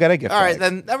he'll get a gift All bag.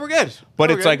 right, then we're good. But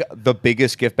We're it's good. like the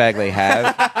biggest gift bag they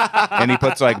have, and he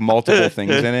puts like multiple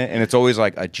things in it, and it's always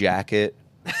like a jacket,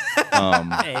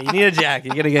 Hey, you need a jacket.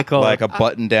 You're gonna get cold. like a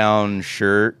button-down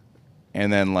shirt,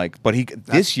 and then like. But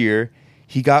this year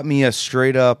he got me a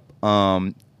straight up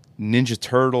Ninja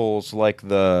Turtles, like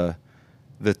the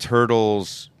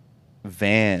Turtles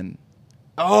van.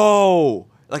 Oh,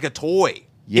 like a toy.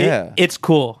 Yeah, It's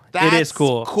cool. That's it is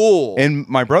cool. Cool. and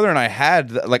my brother and I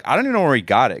had like I don't even know where he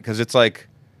got it because it's like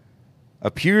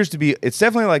appears to be it's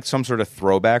definitely like some sort of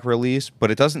throwback release,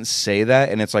 but it doesn't say that,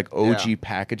 and it's like OG Yeah.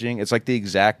 packaging. It's like the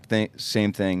exact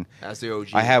same thing That's the OG.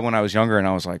 I had when I was younger, and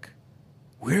I was like,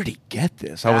 where did he get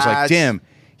this? I was like, That's- damn,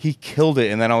 He killed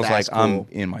it, and then I was That's like, I'm cool.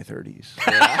 in my 30s.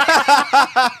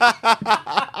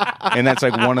 And that's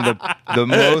like one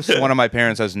of my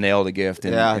parents has nailed a gift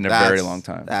in a very long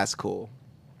time. That's cool.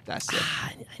 That's it.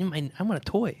 I want a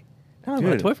toy. I want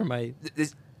a toy for my.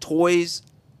 This toys,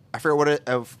 I forget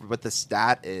what the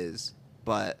stat is,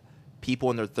 but people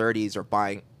in their 30s are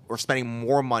buying or spending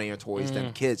more money on toys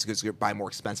than kids because you're buying more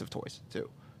expensive toys too.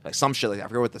 Like some shit like that. I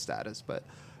forget what the stat is, but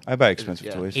I buy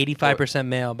expensive toys. 85%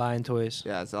 male buying toys.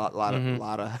 yeah, it's a lot of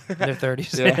Their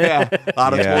 30s. a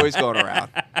lot of Yeah. toys going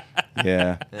around.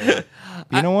 Yeah. Yeah.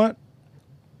 You know what?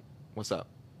 What's up?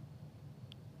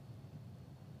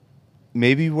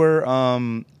 Maybe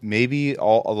maybe a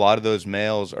lot of those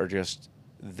males are just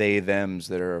they thems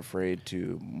that are afraid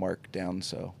to mark down.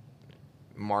 So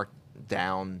Mark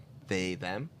down they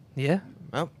them. Yeah.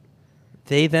 Oh,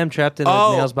 They, them trapped in a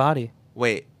Oh. male's body.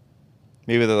 wait.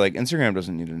 maybe they're like Instagram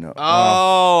doesn't need to know.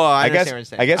 Oh, I guess understand what you're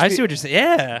saying. I guess I see what you're saying.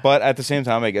 Yeah. But at the same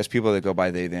time, I guess people that go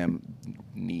by they them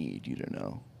need you to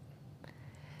know.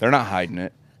 They're not hiding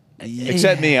it.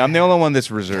 Except me, I'm the only one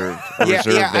that's reserved. Yeah,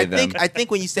 They them. I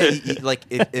think when you say like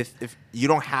if you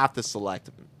don't have to select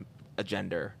a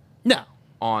gender No.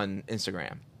 on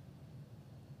Instagram,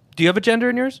 Do you have a gender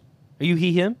in yours? Are you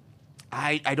he, him?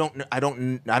 I don't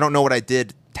know what I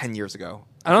did 10 years ago.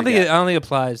 I don't think forget. it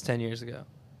applies 10 years ago.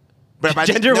 But if I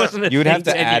Gender no, wasn't a You would thing have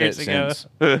to 10 add it years ago.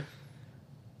 since.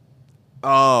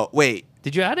 Oh wait,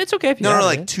 Did you add it? It's okay if you no, add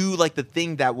like it. to like the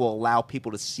thing that will allow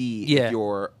people to see Yeah. if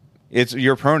you're It's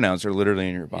your pronouns are literally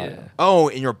in your bio.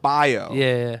 in your bio,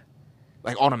 Yeah.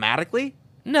 like automatically.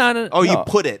 No. Oh, you No.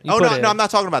 put it. You Oh put no, it. no, I'm not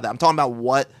talking about that. I'm talking about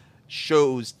what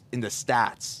shows in the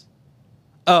stats.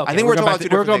 Oh, okay. I think we're talking about two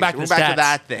We're different going back things. to the We're stats.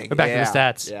 back to that thing. We're back Yeah. to the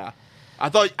stats. Yeah,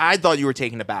 I thought you were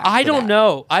taking it back. I for don't that.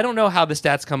 know. I don't know how the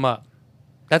stats come up.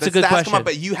 That's The a good stats question. Come up,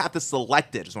 but you have to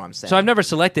select it. Is what I'm saying. So I've never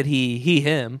selected he,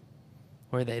 him.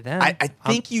 Or they, them. I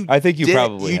think you. I think you did,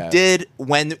 probably you have. did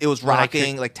when it was When I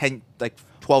rocking like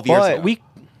 12 years But ago.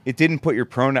 it didn't put your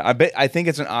pronoun. I think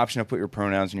it's an option to put your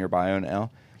pronouns in your bio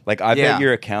now. Like I Yeah. bet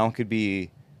your account could be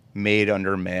made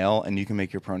under male, and you can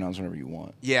make your pronouns whenever you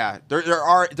want. Yeah, there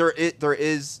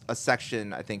is a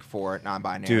section I think for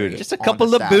non-binary. Dude. just a on couple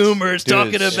the of stats. boomers Dude,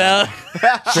 talking yeah.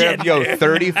 about. Yo,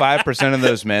 35% of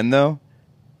those men though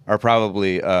are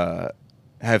probably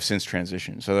have since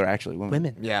transitioned, so they're actually women.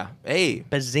 Women. Yeah. Hey,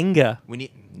 Bazinga.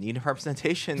 we need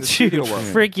representation in the Dude, studio world.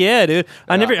 frick yeah, dude.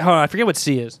 I Yeah. never. Hold on, I forget what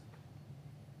C is.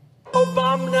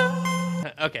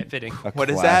 Obama. Okay, fitting. A What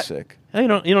is that? classic. Oh, you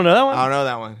don't know that one? I don't know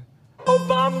that one.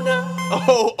 Obama.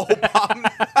 Oh,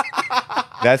 Obama.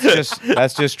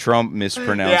 That's just Trump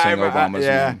mispronouncing Obama's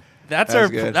name. That's That's our.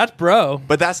 good. That's bro.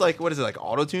 But that's like, what is it, like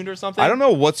auto-tuned or something? I don't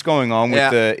know what's going on with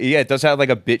Yeah. it does have like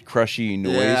a bit crushy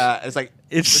noise. Yeah, it's like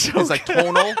It's so it's like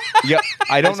tonal. Yeah,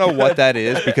 I don't know what that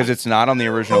is because it's not on the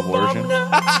original version.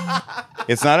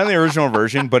 It's not on the original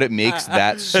version, but it makes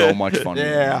that so much fun.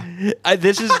 Yeah.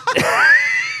 This is.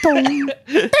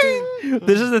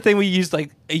 This is the thing we used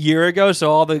like a year ago,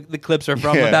 so all the clips are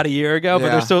from Yeah. about a year ago,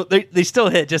 but Yeah. they still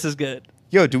hit just as good.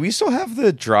 Yo, do we still have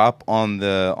the drop on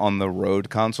the Rode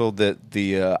console that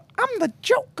the I'm the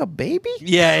Joker, baby?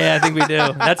 Yeah, I think we do.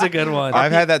 That's a good one.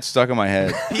 I've had that stuck in my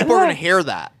head. People are gonna hear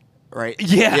that, right?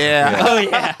 Yeah. Yeah. Oh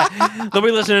yeah. They'll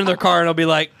be listening in their car and they'll be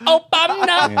like, "Oh,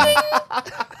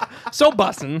 so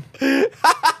bussin'."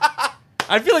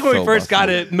 I feel like when we So first got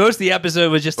bussin'. it, most of the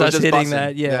episode was just Or us just hitting busting.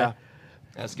 that. Yeah.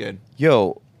 That's good.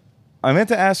 Yo, I meant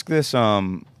to ask this.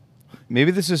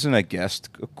 Maybe this isn't a guest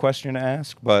question to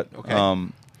ask, but Okay.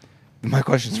 my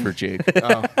question's for Jake.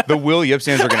 Oh. The Will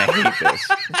Yipsans are gonna hate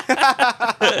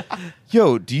this.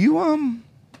 Yo, do you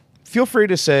feel free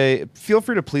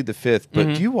to plead the fifth,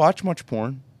 but do you watch much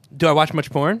porn? Do I watch much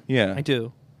porn? Yeah. I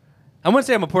do. I wouldn't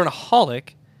say I'm a pornaholic.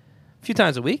 A few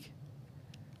times a week.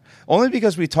 Only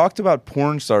because we talked about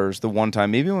porn stars the one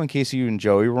time, maybe when Casey you and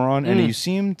Joey were on, and you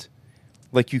seemed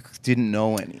like you didn't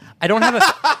know any. I don't have a.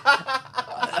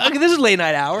 Okay, this is late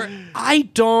night hour. I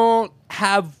don't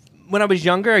have. When I was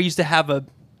younger, I used to have a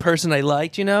person I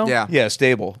liked. You know. Yeah. Yeah,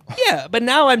 stable. Yeah, but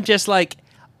now I'm just like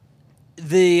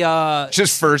the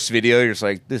Just first video, you're just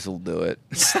like, this'll do it.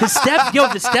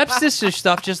 the stepsister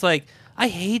stuff. Just like I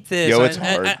hate this. Yo, it's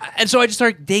And- hard. and so I just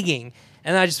start digging,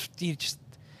 and you just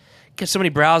get so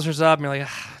many browsers up, and you're like,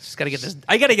 just gotta get this.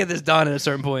 I gotta get this done at a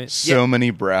certain point. So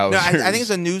many browsers. No, I think it's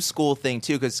a new school thing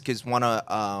too, because one of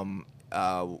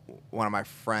my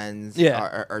friends Yeah.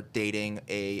 are dating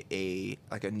a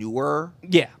newer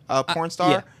Yeah. porn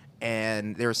star, yeah.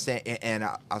 and they were saying, and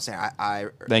I was saying, I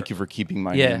Thank you for keeping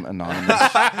my Yeah. name anonymous.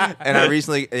 and I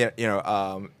recently,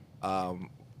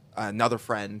 I another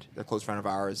friend, a close friend of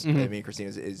ours, Mm-hmm. me and Christina,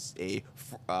 is a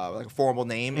like a formable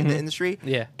name in the industry.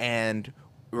 Yeah. And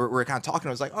we're kind of talking.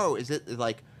 I was like, oh, is it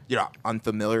like,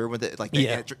 unfamiliar with it, like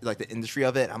like the industry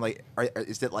of it. I'm like,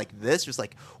 is it like this? Just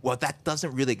like, well, that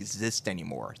doesn't really exist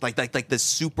anymore. Like the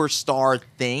superstar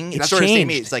thing. It's that's what it's saying to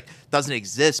me. changed. It's like doesn't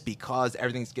exist because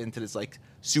everything's getting to this like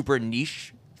super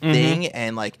niche thing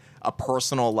and like a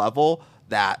personal level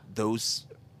that those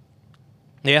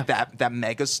that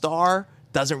mega star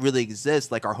doesn't really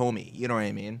exist like our homie. You know what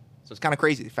I mean? So it's kind of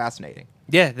crazy, fascinating.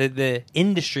 Yeah, the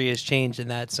industry has changed in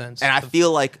that sense. And I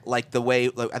feel like the way,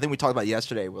 like, I think we talked about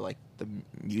yesterday with like the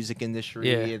music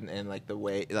industry and like the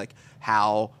way, like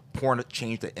how porn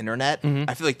changed the internet.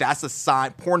 I feel like that's a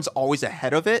sign. Porn's always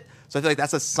ahead of it. So I feel like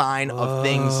that's a sign of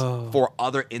things for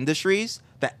other industries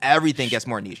that everything gets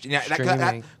more niche.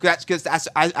 That's because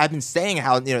I've been saying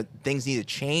how things need to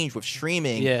change with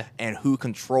streaming and who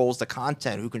controls the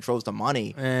content, who controls the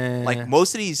money. Like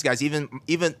most of these guys, even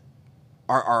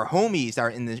our homies that are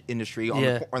in the industry, on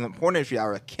the porn industry, that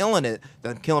are killing it, that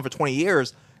have been killing for 20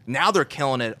 years, now they're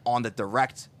killing it on the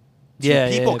direct to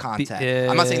people content.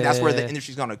 I'm not saying that's where the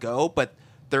industry's going to go, but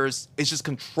it's just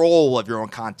control of your own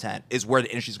content is where the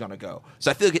industry's going to go. So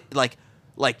I feel like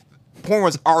porn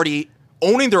was already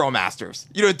owning their own masters.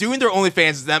 Doing their OnlyFans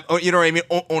is them, you know what I mean?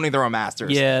 Owning their own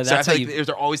masters. Yeah, so that's I feel like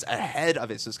they're always ahead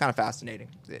of it. So it's kind of fascinating.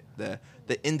 The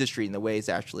industry and the ways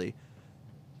actually,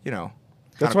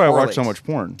 That's why I watch so much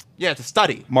porn. Yeah, to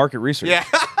study. Market research. Yeah.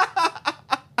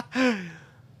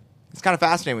 It's kind of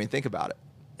fascinating when you think about it.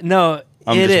 No,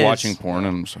 I'm it just is. watching porn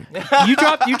and I'm just like...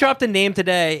 you dropped a name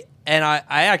today, and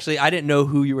I didn't know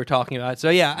who you were talking about. So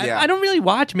I don't really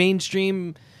watch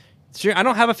mainstream. I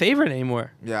don't have a favorite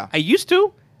anymore. Yeah. I used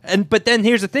to, but then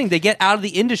here's the thing: they get out of the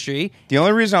industry. The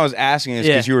only reason I was asking is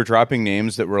because you were dropping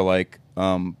names that were like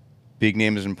big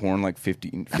names in porn like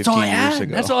 15 years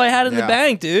ago. That's all I had in the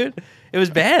bank, dude. It was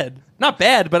bad. Not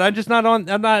bad, but I'm just not on.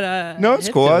 I'm not. No, it's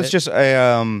cool. It's just I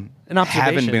An observation.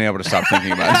 haven't been able to stop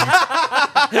thinking about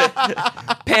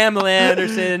it. Pamela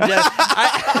Anderson.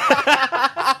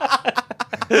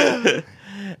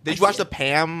 Did you watch the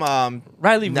Pam?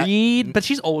 Riley Reid, but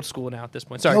she's old school now at this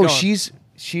point. Sorry, No, go on.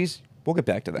 she's. We'll get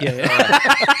back to that. Yeah.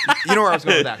 You know where I was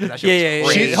going with that? 'Cause that shit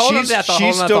was crazy. Hold on to that thought, She's hold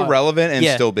on to that still thought. relevant and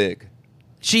still big.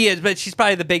 She is, but she's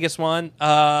probably the biggest one.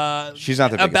 She's not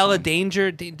the biggest Bella one.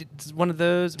 Danger, one of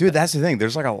those. Dude, that's the thing.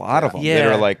 There's like a lot of them Yeah. that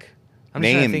are like I'm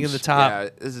just names. trying to think of the top. Yeah,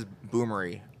 this is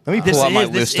boomery. Let me This pull out my is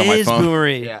list on my phone.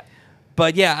 Boomery. Yeah.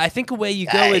 But yeah, I think the way you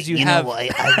go is you have. I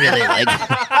really like.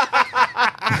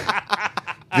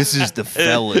 This is the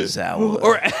fellas hour.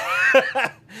 Or,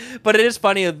 but it is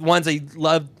funny. Ones I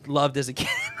loved as a kid.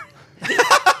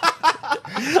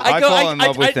 I fall in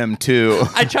love with them too.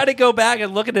 I try to go back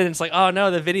and look at it, and it's like, oh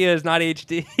no, the video is not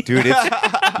HD. Dude,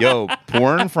 it's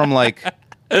porn from like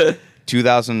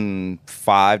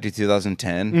 2005 to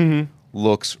 2010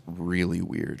 looks really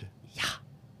weird.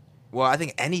 Well, I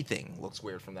think anything looks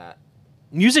weird from that.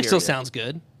 Music still Period. sounds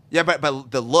good. Yeah,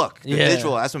 but the look, the Yeah.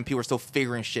 visual, that's when people are still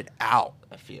figuring shit out,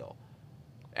 I feel.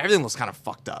 Everything looks kind of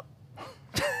fucked up.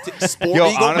 Sport, Yo,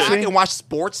 you go honestly- back and watch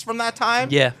sports from that time.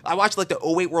 Yeah. I watched like the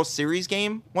 08 World Series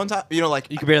game one time. Like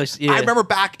You could barely see it. I remember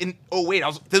back in 08,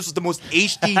 this was the most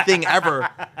HD thing ever.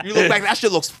 You look back, that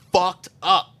shit looks fucked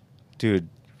up. Dude,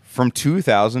 from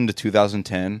 2000 to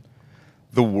 2010,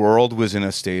 the world was in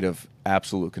a state of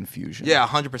absolute confusion. Yeah,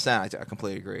 100%. I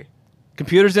completely agree.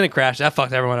 Computers didn't crash. That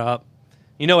fucked everyone up.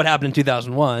 You know what happened in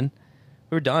 2001?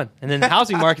 We were done. And then the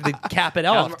housing market to cap it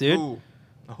off, dude. Ooh.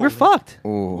 We're fucked. Ooh.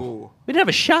 Ooh. We didn't have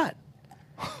a shot.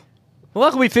 Well,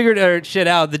 luckily we figured our shit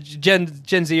out. The Gen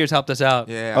Zers helped us out.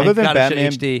 Yeah. Other than Got our shit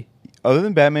Batman, HD. other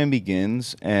than Batman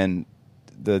Begins and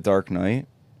The Dark Knight,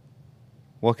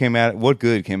 what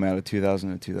good came out of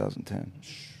 2000 to 2010?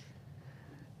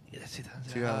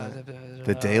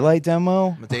 The Daylight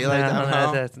Demo? The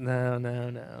Daylight Demo?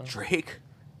 No. Drake?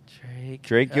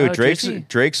 Drake, Oh, Drake's Drakey.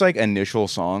 Drake's like initial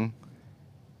song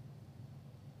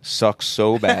sucks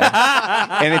so bad,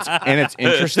 and it's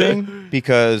interesting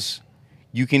because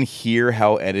you can hear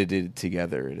how edited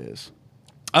together it is.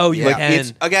 Oh, you Yeah.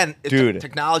 can. Dude.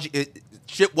 Technology,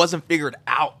 shit wasn't figured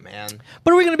out, man.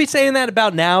 But are we going to be saying that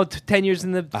about now, 10 years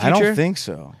in the future? I don't think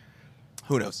so.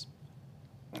 Who knows?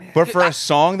 But for a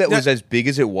song that was as big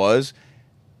as it was,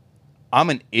 I'm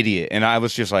an idiot, and I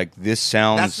was just like, "This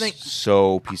sounds That's the thing.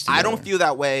 so pieced together." I don't feel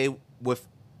that way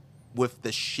with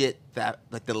the shit that,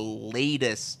 like, the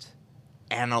latest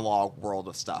analog world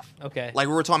of stuff. Okay. Like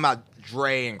we were talking about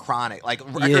Dre and Chronic, like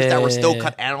records that were still Yeah.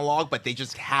 cut analog, but they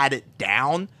just had it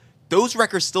down. Those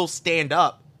records still stand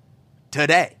up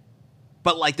today.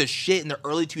 But like the shit in the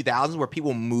early 2000s where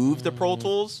people moved to Pro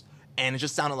Tools and it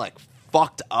just sounded like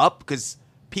fucked up because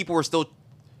people were still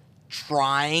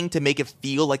trying to make it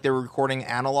feel like they were recording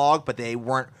analog, but they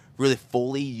weren't really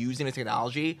fully using the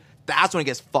technology. That's when it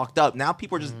gets fucked up. Now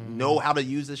people just know how to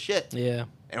use this shit. Yeah.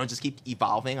 And it'll just keep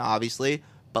evolving, obviously.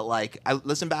 But like, you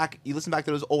listen back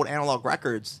to those old analog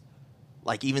records,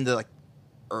 like even the like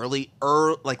early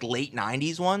like late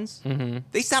 '90s ones. Mm-hmm.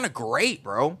 They sounded great,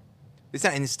 bro. They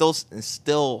sound, and it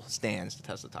still stands the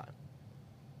test of time.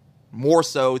 More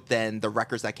so than the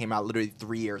records that came out literally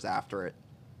 3 years after it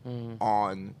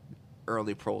on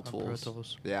early Pro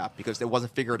Tools. Yeah, because it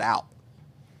wasn't figured out.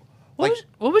 What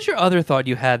was your other thought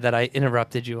you had that I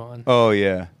interrupted you on? Oh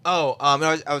yeah. I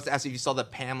was asking if you saw the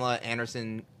Pamela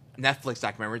Anderson Netflix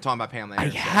documentary. We were talking about Pamela I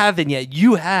Anderson. haven't yet.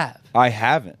 You have. I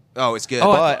haven't. Oh, it's good.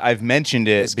 But I've mentioned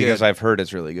it because good. I've heard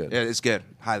it's really good. Yeah, it's good.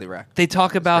 Highly recommend. They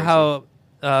talk about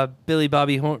how Billy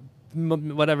Bobby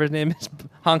whatever his name is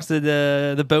honks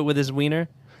the boat with his wiener.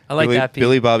 I like that piece.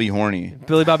 Billy Bobby Horny.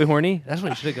 Billy Bobby Horny? That's what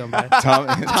you should have gone by.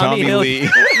 Tommy Hill. Lee.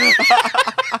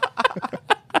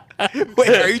 Wait,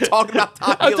 are you talking about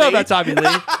Tommy I'm Lee? talking about Tommy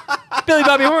Lee. Billy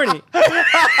Bobby Horny.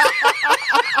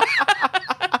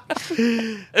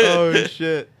 Oh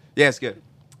shit! Yeah, it's good.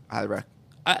 Highly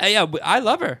recommend. I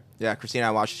love her. Yeah, Christina,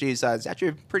 I watched. She's it's actually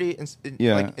a pretty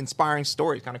Yeah. inspiring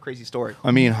story, kind of crazy story.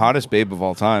 I mean, hottest babe of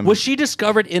all time. Was she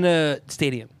discovered in a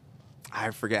stadium?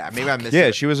 I forget. Maybe I missed Yeah,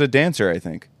 it. she was a dancer, I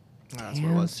think. Oh, that's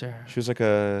what it was. Dancer. She was like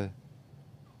a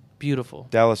Beautiful.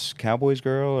 Dallas Cowboys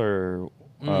girl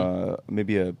or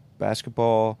maybe a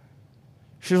basketball.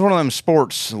 She was one of them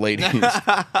sports ladies.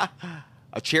 A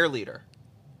cheerleader.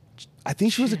 I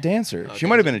think she was a dancer. Oh, She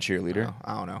might have been a cheerleader. Oh,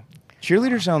 I don't know.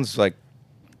 Cheerleader sounds like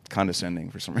condescending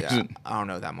for some Yeah, reason. I don't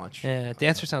know that much Yeah,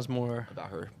 dancer sounds more. about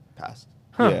her past.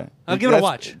 Huh. Yeah. I'll give it a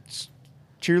watch.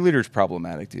 Cheerleader's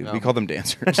problematic, dude. No. We call them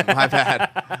dancers. My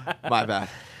bad. My bad.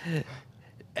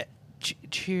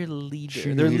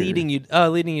 Cheerleader. They're Cheerleader. leading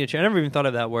you to cheer. I never even thought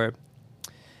of that word.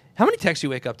 How many texts you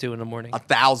wake up to in the morning?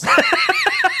 1,000.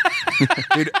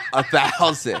 Dude,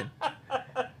 1,000.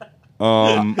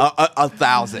 Um,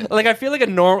 1,000. Like I feel like a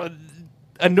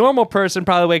normal person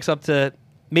probably wakes up to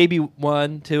maybe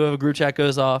 1, 2 of a group chat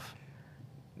goes off.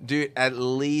 Dude, at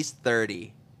least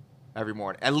 30 every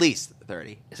morning. At least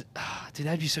 30. Dude,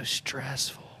 that'd be so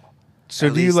stressful. so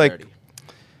At do you least like? 30.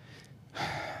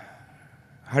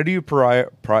 How do you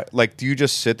like? Do you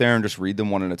just sit there and just read them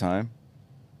one at a time,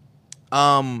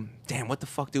 Damn, what the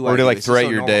fuck do I or do do? like This is throughout so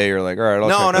your normal. day? Or like, all right, I'll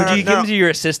No, check Or do you that. give them to your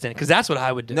assistant? Because that's what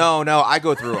I would do. No, I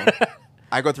go through them.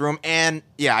 I go through them, and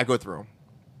yeah, I go through them.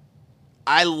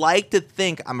 I like to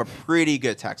think I'm a pretty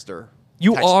good texter.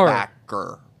 You are.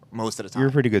 Backer most of the time. You're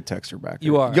a pretty good texter back.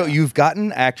 You are. Yo, you've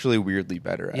gotten actually weirdly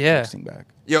better at Yeah. texting back.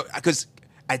 Yo, because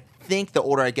I think the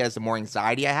older I get, the more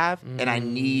anxiety I have, and I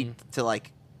need to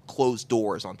like close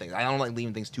doors on things. I don't like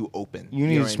leaving things too open. You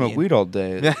need know to what I smoke mean? weed all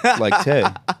day, like Tay.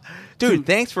 Dude.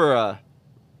 Thanks for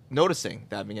noticing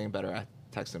that I've been getting better at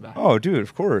texting back. Oh, dude,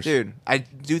 of course. Dude, I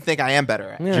do think I am better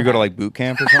at it. Did you go to like boot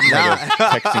camp or something? Like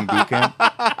a texting boot camp?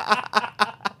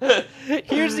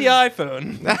 Here's the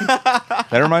iPhone.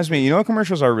 That reminds me, you know what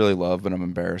commercials I really love, but I'm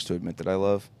embarrassed to admit that I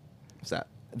love? What's that?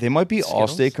 They might be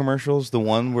Skittles? Allstate commercials. The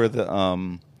one where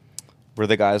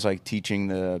the guy's like teaching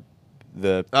the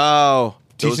Oh,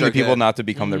 those teaching are the people good. not to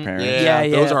become their parents. Yeah,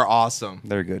 Yeah, those yeah. are awesome.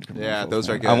 They're good commercials. Yeah, those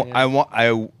are man. good.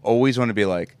 I always want to be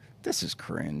like, this is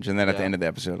cringe, and then at the Yeah. end of the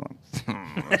episode,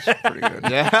 I'm like, that's pretty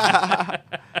good. Yeah,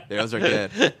 those are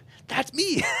good. That's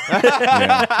me.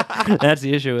 Yeah. That's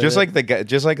the issue. With Just it. like the guy,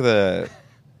 just like the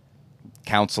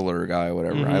counselor guy, or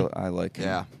whatever. Mm-hmm. I like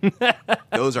him. Yeah,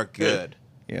 those are good.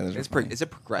 Yeah, those are Is funny. it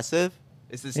progressive?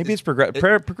 Is this Maybe it's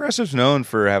Progressive's known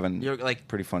for having You're like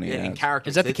pretty funny yeah, in ads.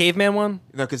 characters. Is that the caveman one?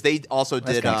 No, because they also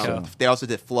did. think so. They also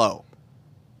did Flow.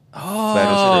 Oh,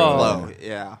 That is Flow. true.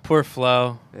 Yeah, Poor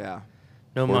Flo. yeah.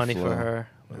 No Poor money Flo. for her.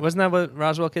 Wasn't that what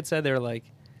Roswell Kid said? They were like,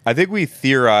 I think we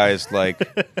theorized like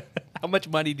how much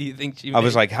money do you think she I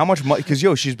was made? like, how much money? Because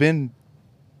she's been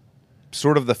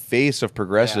sort of the face of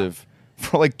Progressive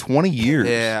for like 20 years.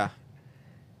 Yeah.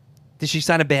 Did she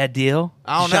sign a bad deal?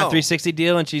 I don't she signed know. a 360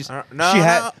 deal and she's...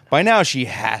 No, By now she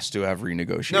has to have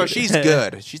renegotiated. no, she's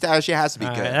good. She has to be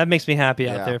All good. right, that makes me happy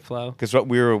out Yeah. there, Flo. Because what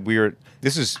we were.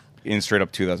 This is in straight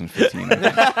up 2015. I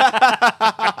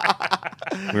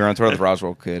think. We were on tour with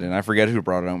Roswell Kid, and I forget who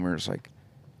brought it up. And we were just like,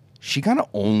 she kind of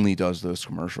only does those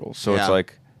commercials, so Yeah. it's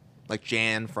like, Like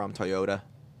Jan from Toyota.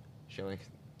 She only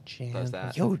does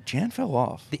that. yo, Jan fell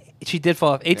off. She did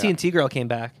fall off. AT&T girl came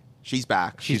back. She's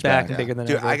back. She's back, back. bigger than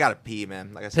Dude, ever. I gotta pee,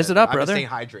 man. Like I said, Piss it up, I've been brother. staying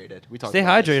hydrated. We talked. Stay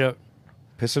about this. hydrated.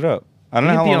 Piss it up. I don't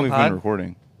know You how can pee long on we've pod. been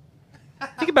recording.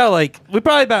 Think about we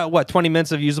probably about 20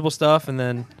 minutes of usable stuff, and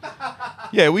then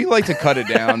Yeah, we like to cut it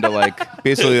down to like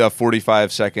basically a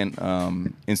 45-second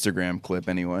Instagram clip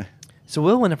anyway. so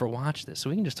Will never watch this, so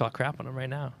we can just talk crap on him right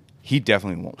now, He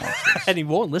definitely won't watch this. and he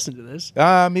won't listen to this.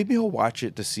 Maybe he'll watch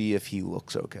it to see if he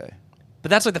looks okay. But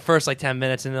that's like the first 10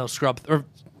 minutes, and then he'll scrub or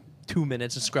 2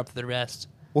 minutes and scrub through the rest.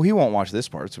 Well, he won't watch this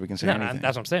part, so we can say No, anything.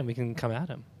 that's what I'm saying. We can come at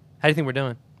him. How do you think we're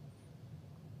doing?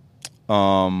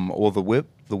 Well,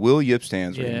 the Will Yip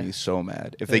stands are Yeah. gonna be so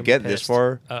mad if They're they gonna get be this pissed.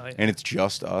 far Oh, yeah. and it's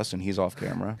just us and he's off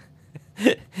camera.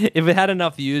 If it had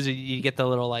enough views, you get the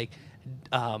little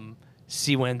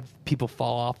see when people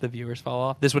fall off, the viewers fall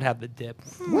off. This would have the dip.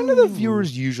 When do the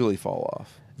viewers usually fall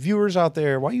off? Viewers out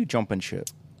there, why are you jumping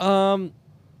shit?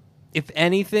 If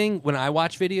anything, when I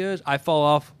watch videos, I fall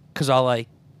off because I'll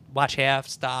watch half,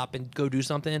 stop, and go do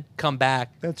something, come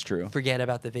back, That's true. forget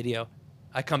about the video.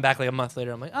 I come back a month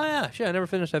later, I'm like, oh yeah, shit, I never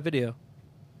finished that video.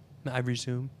 I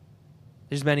resume.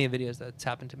 There's many videos that's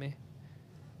happened to me.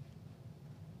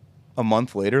 A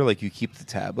month later, you keep the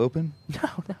tab open?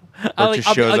 I'll, it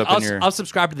just shows up in I'll, your- I'll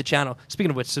subscribe to the channel. Speaking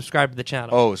of which, subscribe to the channel.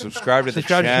 Oh, subscribe to the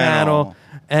subscribe channel. to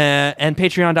the channel. And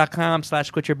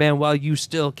patreon.com/quityourban while you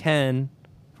still can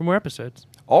for more episodes.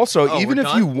 Also, Oh, even we're if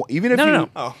done? you even if No, you no,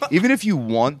 no. even if you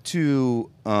want to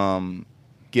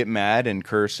get mad and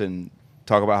curse and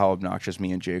talk about how obnoxious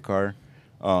me and Jake are,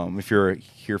 if you're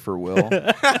here for Will,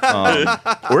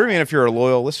 or even if you're a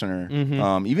loyal listener,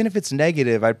 even if it's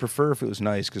negative, I'd prefer if it was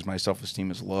nice because my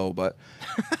self-esteem is low. But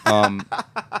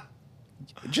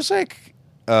just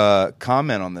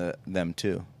comment on them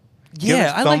too. Give Yeah,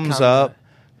 us I like thumbs commenting. up.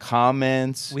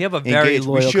 Comments. We have a very engage.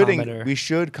 loyal we should commenter. we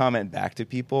should comment back to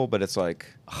people, but it's like,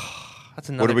 That's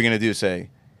another. what are we gonna do? Say,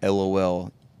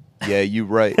 LOL. Yeah, you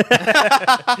right.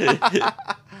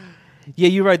 Yeah,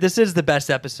 you're right. This is the best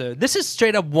episode. This is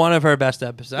straight up one of her best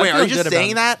episodes. Wait, I are feel you just good about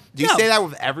saying it. that? Do you No. say that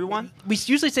with everyone? We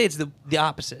usually say it's the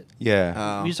opposite.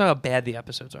 Yeah. We just talk how bad the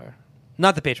episodes are,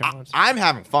 not the Patreon ones. I'm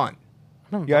having fun.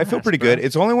 Yeah, I feel pretty good.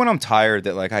 It's only when I'm tired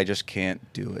that I just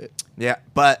can't do it. Yeah,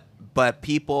 but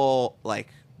people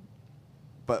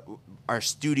but our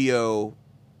studio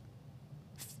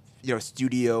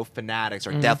fanatics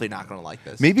are definitely not going to like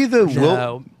this. Maybe the No.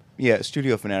 Will, yeah,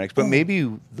 studio fanatics, but maybe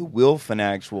the Will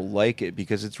fanatics will like it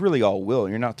because it's really all Will.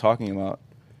 You're not talking about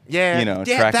yeah, tracking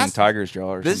that's- Tiger's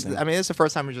jaw or This, something. I mean, this is the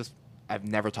first time I've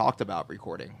never talked about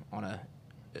recording on a.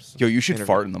 Yo, you should interview.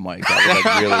 fart in the mic.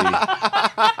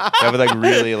 That would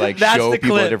really That's show the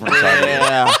people a clip. different side. Of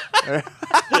it.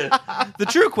 Yeah, The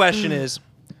true question is,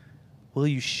 will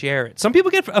you share it? Some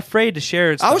people get afraid to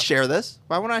share it. I'll share this.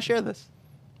 Why wouldn't I share this?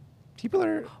 People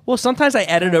are Well, sometimes I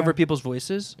edit over people's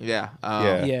voices. Yeah.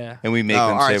 Yeah. and we make Oh,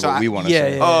 them all say right, so what we I- want to yeah,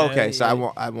 say. yeah. Oh, okay.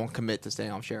 So I won't commit to saying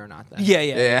I'll share or not. Then.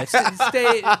 Yeah.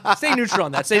 Stay neutral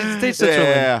on that. Stay central.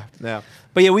 Yeah.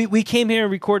 But yeah, we came here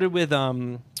and recorded with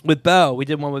Bo. We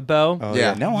did one with Bo Oh,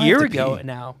 Yeah. Now I a year have to ago pee.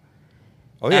 now.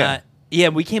 Oh yeah, Yeah,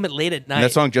 we came at late at night. and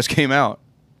that song just came out.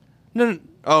 No,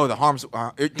 Oh,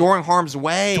 the during Harm's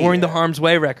Way. during the Harm's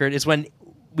Way record is when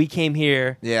we came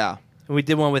here Yeah. and we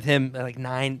did one with him at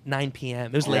 9 p.m.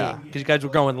 It was late Yeah. because you guys were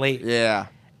going late. Yeah.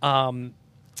 And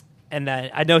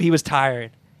I know he was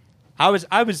tired.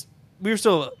 We were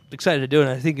still excited to do it.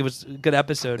 And I think it was a good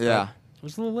episode. but Yeah. it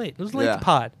was a little late. It was late Yeah. to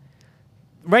pod.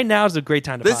 Right now is a great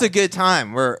time to This pod. is a good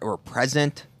time. We're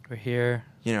present. We're here.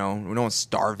 No one's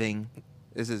starving.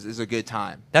 This is a good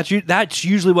time. That's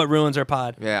usually what ruins our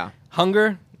pod. Yeah.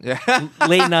 Hunger, Yeah.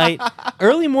 late night,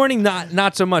 early morning.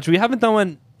 Not so much. We haven't done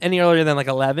one any earlier than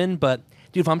 11. But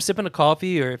dude, if I'm sipping a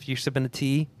coffee or if you're sipping a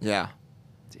tea, Yeah.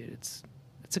 dude, it's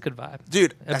a good vibe.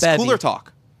 Dude, A that's bevy. cooler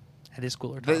talk. That is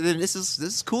cooler. This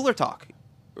is cooler talk.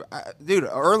 Dude,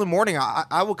 early morning,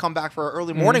 I will come back for an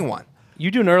early morning one. You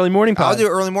do an early morning pod. I'll do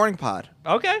an early morning pod.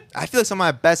 Okay. I feel like some of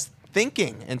my best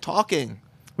thinking and talking.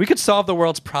 We could solve the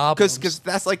world's problems. Because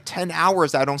that's 10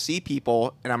 hours I don't see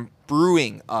people, and I'm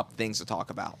brewing up things to talk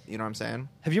about. You know what I'm saying?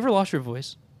 Have you ever lost your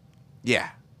voice? Yeah.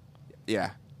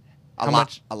 Yeah. How A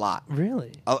much? lot.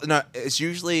 Really? No, it's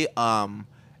usually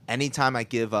anytime I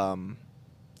give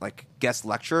guest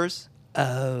lectures.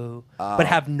 Oh. But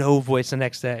have no voice the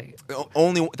next day.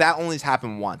 Only's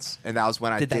happened once, and that was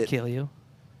when I Did that kill you?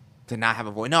 did not have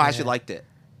a voice. No, I actually liked it.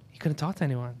 You couldn't talk to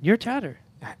anyone. You're a chatter.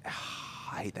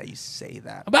 I hate that you say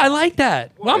that. But I like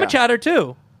that. Well, I'm a Yeah. chatter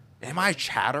too. Am I a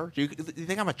chatter? Do you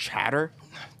think I'm a chatter?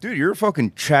 Dude, you're a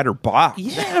fucking chatterbox.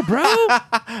 Yeah, bro.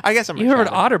 I guess I'm. You a heard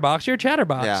chatter. Otterbox. You're a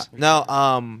chatterbox. Yeah. No,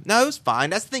 it was fine.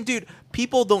 That's the thing, dude.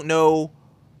 People don't know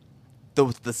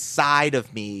the side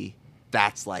of me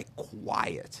that's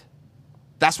quiet.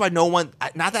 That's why no one.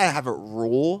 Not that I have a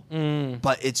rule,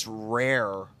 but it's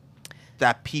rare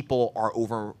that people are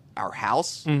our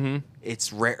house. Mm-hmm.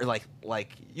 It's rare.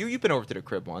 Like you've been over to the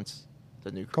crib once.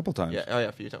 The new Couple times. Yeah. Oh yeah,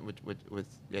 a few times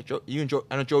with Joe. You and Joe.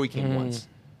 I know Joey came once.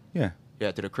 Yeah.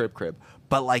 Yeah, to the crib.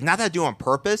 But like, not that I do on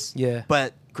purpose. Yeah.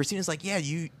 But Christina's like, yeah,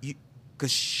 you,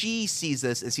 because she sees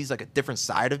this and sees like a different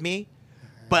side of me.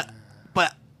 But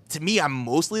to me, I'm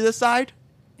mostly this side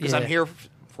because I'm here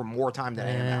for more time than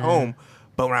I am at home.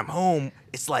 But when I'm home,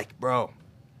 it's like, bro,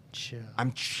 Chill.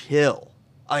 I'm chill.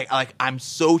 Like I'm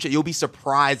so chill. You'll be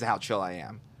surprised at how chill I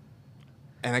am.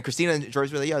 And then Christina and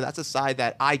George were like, that's a side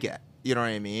that I get. You know what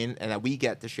I mean? And that we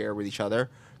get to share with each other.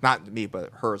 Not me,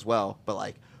 but her as well. But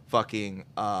like fucking,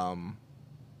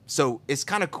 so it's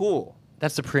kind of cool.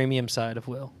 That's the premium side of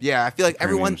Will. Yeah, I feel like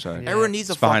everyone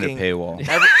needs a behind fucking a paywall.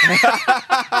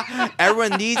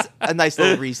 everyone needs a nice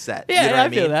little reset. Yeah, you know what I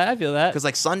feel that. I feel that. Because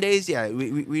like Sundays,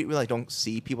 we like don't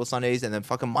see people Sundays, and then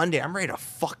fucking Monday, I'm ready to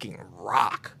fucking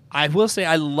rock. I will say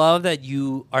I love that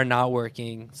you are not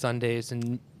working Sundays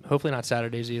and hopefully not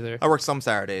Saturdays either. I work some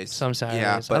Saturdays. Some Saturdays.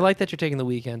 Yeah, but I like that you're taking the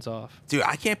weekends off. dude,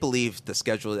 I can't believe the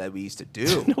schedule that we used to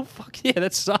do. No, fuck yeah,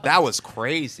 that sucks. That was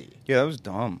crazy. Yeah, that was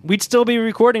dumb. We'd still be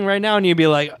recording right now, and you'd be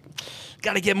like,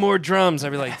 "Gotta get more drums." I'd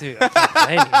be like, "Dude, I can't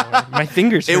play anymore. My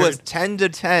fingers hurt." It was 10 to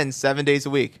 10, 7 days a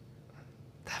week.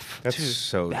 That's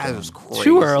so That dumb. was crazy.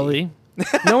 too early.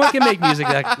 No one can make music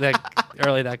that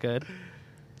early that good.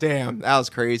 Damn, that was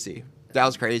crazy. That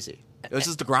was crazy. It was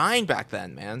just the grind back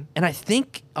then, man. And I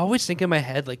always think in my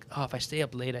head, like, oh, if I stay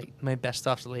up late, my best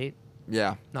stuff's late.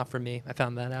 Yeah. Not for me. I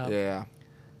found that out. Yeah.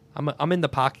 I'm in the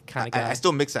pocket kind of guy. I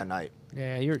still mix at night.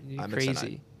 Yeah, you're I mix at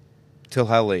crazy. Till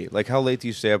how late? Like, how late do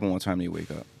you stay up and what time do you wake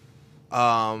up?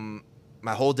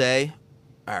 My whole day.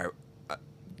 All right.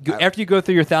 After you go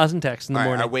through your 1,000 texts in the All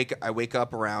right, morning. I wake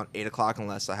up around 8 o'clock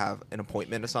unless I have an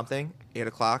appointment or something. 8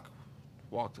 o'clock.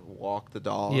 Walk the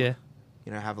dog. Yeah.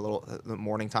 You know, have a little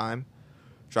morning time.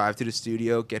 Drive to the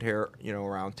studio. Get here,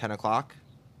 around 10 o'clock.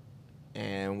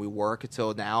 And we work until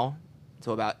about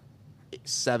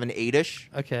 7, 8-ish.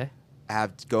 Okay.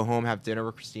 Go home, have dinner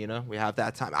with Christina. We have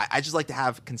that time. I just like to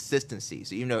have consistency.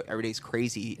 So even though every day's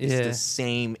crazy, it's the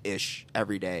same-ish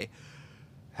every day.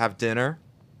 Have dinner,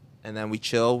 and then we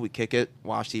chill, we kick it,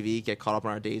 watch TV, get caught up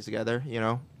on our days together,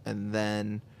 And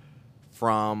then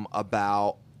from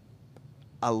about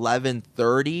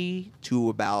 11:30 to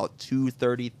about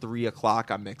 2:30, 3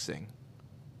 o'clock, I'm mixing.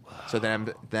 Wow. So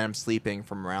then I'm sleeping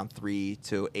from around 3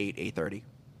 to 8, 8:30.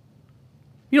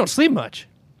 You don't sleep much.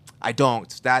 I don't.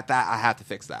 That I have to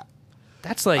fix that.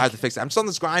 That's like I have to fix it. I'm still in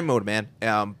this grind mode, man.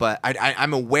 But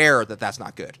I'm aware that that's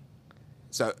not good.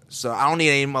 So I don't need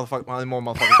any more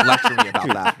motherfuckers lecturing me about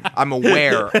that. I'm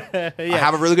aware. I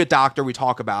have a really good doctor. We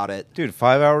talk about it. Dude,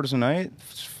 5 hours a night?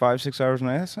 5, 6 hours a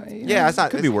night? That's not, It's not.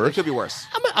 It could be worse. It could be worse.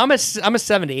 I'm a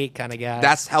 7 to 8 kind of guy.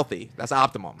 That's healthy. That's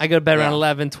optimum. I go to bed around Yeah.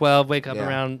 11, 12, wake up Yeah.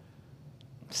 around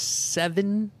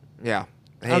 7. Yeah.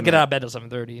 I don't get out of bed till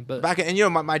 7:30, but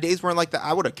My days weren't like that.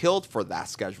 I would have killed for that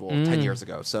schedule 10 years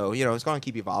ago. So it's going to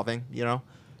keep evolving.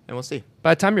 And we'll see.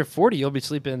 by the time you're 40, you'll be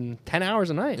sleeping 10 hours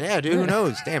a night. Yeah, dude. Who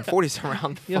knows? Damn, 40's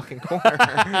around the fucking corner.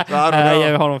 I don't know.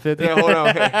 Yeah, hold on, 50. Yeah, hold on.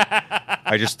 Okay.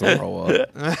 I just throw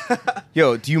up.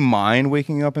 Yo, do you mind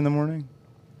waking up in the morning?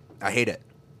 I hate it.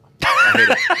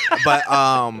 But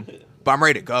I'm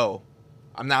ready to go.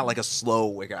 I'm not like a slow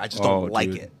waker. I just don't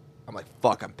like it. I'm like,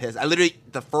 fuck, I'm pissed. I literally,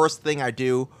 the first thing I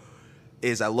do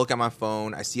is I look at my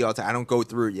phone. I see all the time. I don't go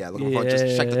through it yet. I look at my phone,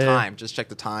 just check the time. Just check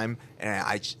the time. And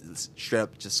I straight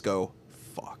up just go,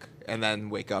 fuck. And then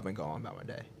wake up and go on about my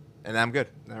day. And then I'm good.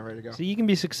 Then I'm ready to go. So you can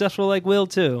be successful like Will,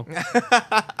 too.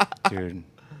 Dude,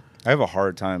 I have a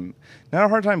hard time. Not a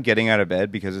hard time getting out of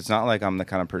bed because it's not like I'm the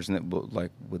kind of person that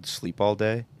would sleep all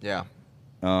day. Yeah.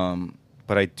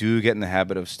 But I do get in the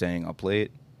habit of staying up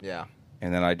late. Yeah.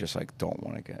 And then I just don't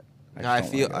want to get. I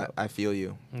feel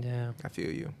you. Yeah. I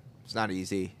feel you. It's not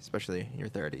easy, especially in your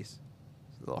 30s. It's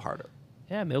a little harder.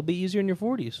 Yeah, it'll be easier in your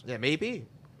 40s. Yeah, maybe.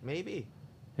 Maybe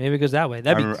it goes that way.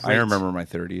 That'd be great. I remember my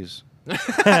 30s.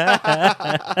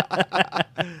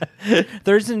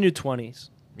 30s and new 20s.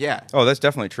 Yeah. Oh, that's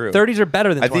definitely true. 30s are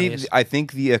better than 20s. I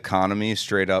think the economy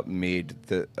straight up made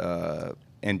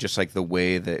and just like the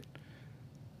way that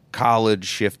college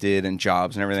shifted and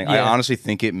jobs and everything. Yeah. I honestly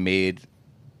think it made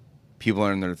people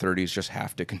in their 30s just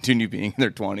have to continue being in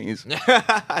their 20s.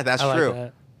 That's I true. like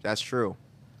that. That's true.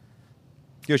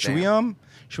 Yo, should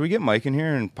we get Mike in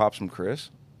here and pop some Chris?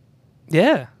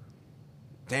 Yeah.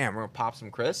 Damn, we're gonna pop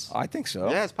some Chris. I think so.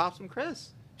 Yeah, let's pop some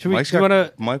Chris. Should we? Mike's You want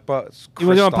to? Mike bought You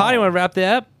want to do a potty? You want to wrap the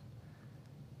app?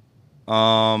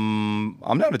 I'm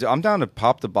down to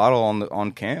pop the bottle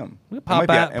on cam. We can pop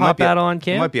out on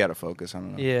cam? It might be out of focus. I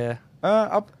don't know. Yeah.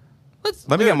 Let me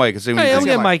do get it. Mike and see what Hey, he I'll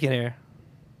thinks. get Mike in here.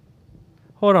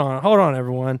 Hold on,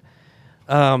 everyone.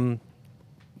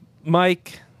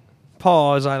 Mike,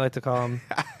 Paul, as I like to call him.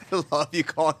 I love you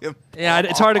calling him. Yeah,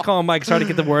 it's hard to call him Mike. It's hard to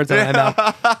get the words out of my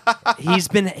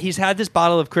mouth. He's had this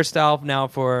bottle of Cristal now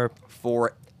for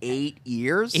 8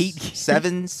 years. 8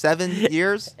 7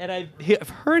 years. and I've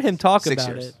heard him talk 6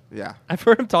 about years. it. Yeah. I've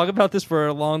heard him talk about this for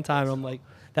a long time. I'm like,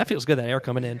 that feels good. That air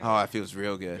coming in, Oh, it feels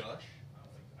real good.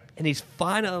 and he's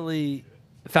finally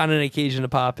found an occasion to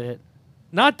pop it.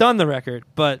 Not done the record,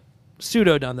 but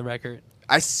pseudo done the record.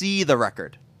 I see the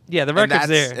record. Yeah, the And record's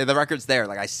that's- there. The record's there.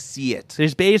 Like I see it.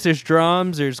 There's bass, there's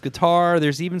drums, there's guitar,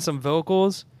 there's even some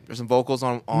vocals. There's some vocals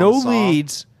on No the song.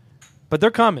 leads, but they're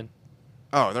coming.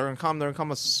 Oh, they're gonna come. They're gonna come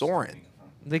with soaring.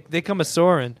 They come a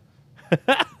soaring.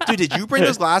 Dude, did you bring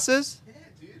those glasses?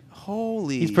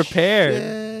 Holy! He's prepared.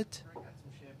 Shit.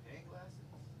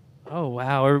 Oh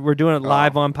wow, we're doing it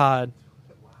live on pod.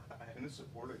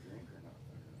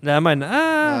 No, I might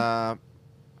not. You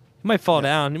might fall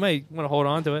down. You might want to hold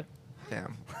on to it.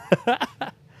 Damn.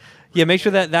 Yeah, make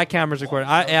sure that camera's recording.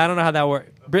 I don't know how that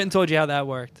worked. Britton told you how that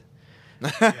worked.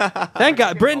 Thank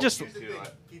God. Britton just...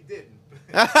 He didn't.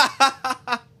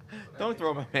 Don't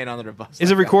throw my man under the bus.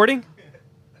 Is it recording?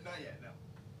 Not yet,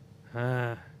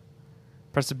 no.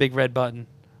 Press the big red button.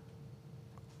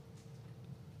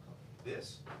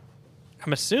 This?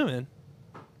 I'm assuming.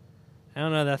 I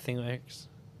don't know how that thing works.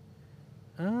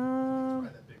 That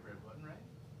big red button, right?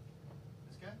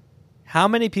 This guy? How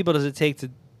many people does it take to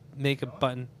make a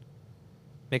button?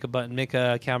 Make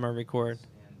a camera record. Stand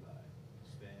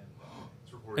by.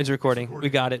 It's recording. We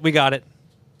got it. I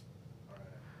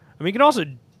mean, you can also...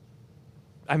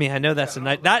 I mean, I know that's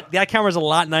that camera's a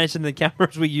lot nicer than the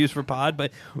cameras we use for pod,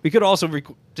 but we could also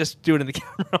just do it in the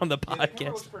camera on the podcast. The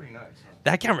camera looks pretty nice. Huh?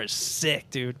 That camera is sick,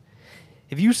 dude.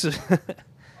 If you... I'll give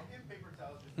paper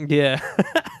towels. Yeah.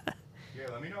 Yeah,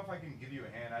 let me know if I can give you a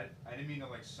hand. I didn't mean to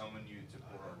like summon you to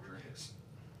pour our drinks.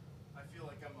 I feel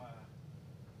like I'm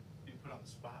being put on the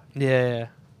spot. Yeah.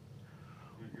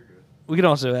 Dude, you're good. We could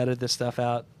also edit this stuff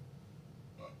out.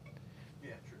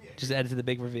 Yeah, true. Yeah, Just edit to the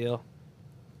big reveal.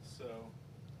 so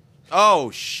Oh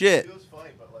it shit! feels funny,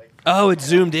 but like. Oh, it's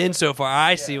zoomed in so far.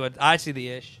 I see the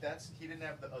ish. He didn't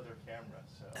have the other camera,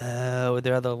 so. Oh, with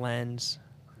their other lens.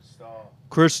 Crystal.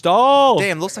 Crystal!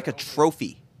 Damn, looks like a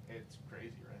trophy. It's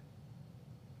crazy, right?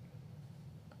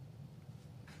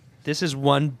 This is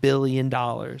 $1 billion.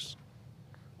 1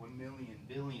 million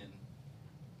billion.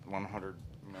 100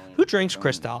 million. Who drinks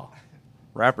Cristal?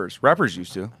 Rappers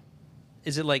used to.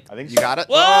 Is it like... I think You got it.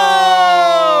 Whoa!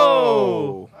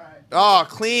 Oh, Oh,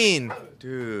 clean.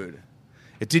 dude,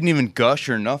 it didn't even gush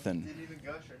or nothing. Didn't even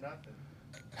gush or nothing.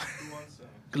 Who wants some?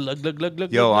 Glug, glug, glug,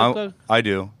 glug, Yo, glug, glug. I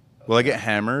do. Will I get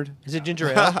hammered? Is it ginger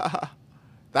ale?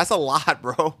 That's a lot,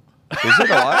 bro. Is it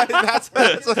a lot? That's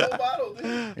Whole bottle,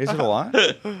 dude. Is it a lot?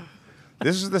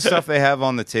 This is the stuff they have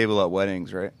on the table at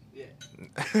weddings, right? Yeah.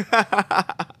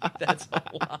 That's a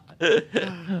lot.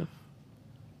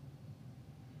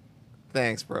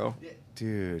 Thanks, bro.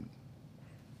 Dude.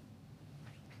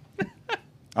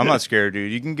 I'm not scared,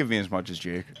 dude. You can give me as much as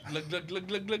Jake. Glug, glug, glug,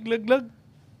 glug, glug, glug, glug.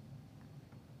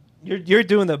 You're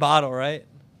doing the bottle, right?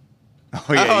 Oh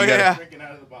yeah, Oh, you gotta, yeah. Drinking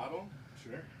out of the bottle?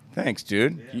 Sure. Thanks,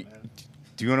 dude. Yeah, man.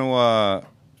 Do you want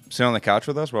to sit on the couch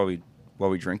with us while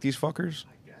we drink these fuckers?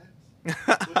 I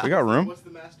guess. We got room. What's the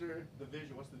vision?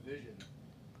 What's the vision?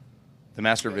 The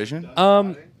master vision?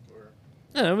 Yeah,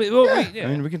 Yeah, yeah. I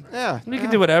mean, we can We can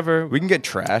do whatever. we can get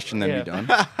trashed and then Yeah. be done.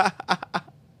 I'm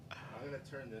gonna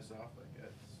turn this off, I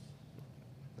guess.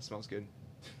 That smells good.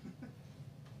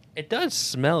 It does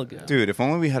smell good. Dude, if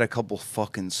only we had a couple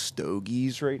fucking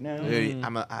stogies right now. Dude,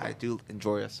 I do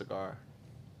enjoy a cigar.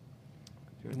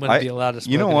 Wouldn't be allowed to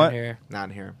smoke you know it what? in here. Not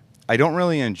in here. I don't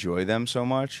really enjoy them so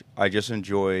much. I just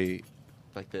enjoy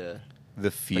Like the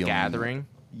feeling. gathering.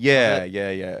 Yeah, of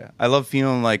it. yeah. I love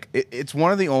feeling like it's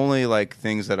one of the only like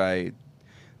things that I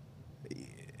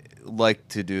like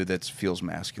to do that feels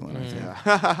masculine. I think.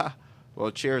 Yeah.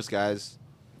 Well, cheers, guys.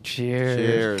 Cheers.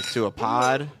 Cheers to a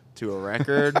pod, to a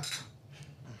record.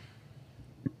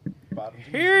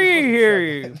 Hear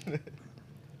you.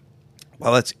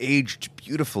 Wow, that's aged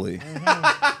beautifully.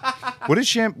 What is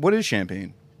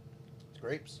champagne?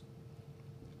 Grapes.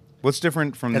 What's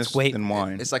different from That's this weight. than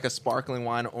wine? It's like a sparkling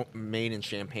wine made in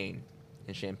Champagne.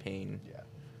 In Champagne. Yeah.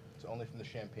 It's only from the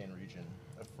Champagne region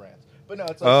of France. But no,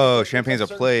 it's like Oh, it's Champagne's a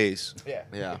certain- place. Yeah.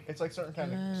 Yeah. It's like certain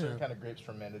kind of grapes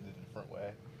fermented in a different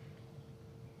way.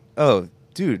 Oh,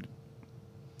 dude.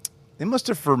 They must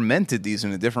have fermented these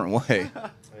in a different way.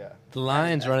 Yeah. The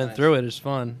lines running through it is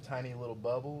fun. Tiny little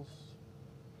bubbles.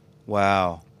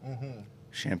 Wow. Mm-hmm.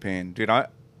 Champagne. Dude, I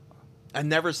I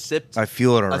never sipped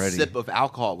feel it a already. sip of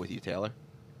alcohol with you, Taylor.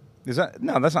 Is that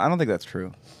no? That's not, I don't think that's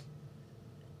true.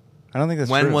 I don't think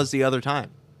that's When true. was the other time?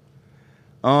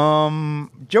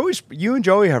 You and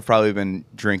Joey have probably been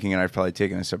drinking, and I've probably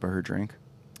taken a sip of her drink.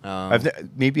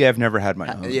 Maybe I've never had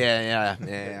my own.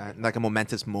 Yeah. Like a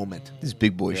momentous moment. This is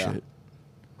big boy Yeah. shit.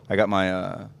 I got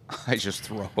my. I just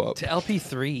throw up. To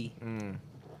LP3.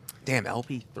 Damn,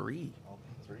 LP3.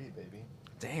 LP3, baby.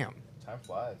 Damn. Time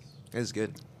flies. It is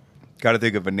good. Got to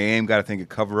think of a name. Got to think of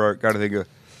cover art. Got to think of.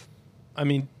 I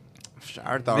mean,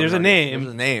 I thought There's a name.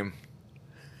 There's a name.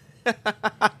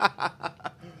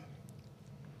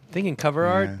 thinking cover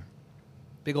art, Yeah.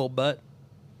 big old butt.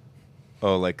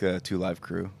 Oh, like Two Live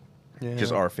Crew. Yeah.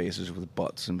 Just our faces with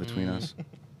butts in between us.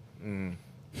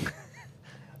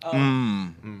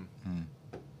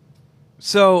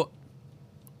 So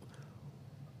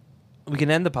we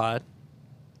can end the pod.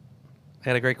 I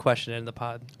had a great question to end the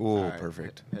pod. Ooh, All right,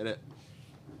 perfect. Hit it.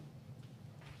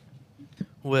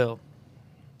 Will,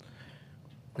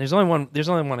 there's only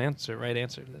one answer, right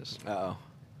answer to this. Uh-oh.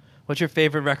 What's your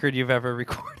favorite record you've ever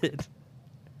recorded?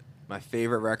 My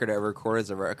favorite record I ever recorded is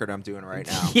the record I'm doing right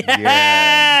now.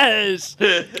 Yes!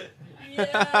 Yes!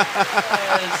 Yes!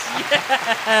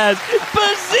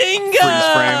 Bazinga!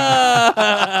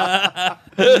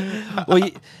 Well,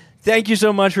 thank you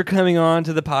so much for coming on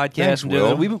to the podcast. Thanks, and doing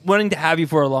Will. it. We've been wanting to have you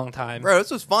for a long time. Bro,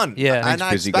 this was fun. Yeah. I Thanks, did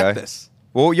not busy expect guy. this.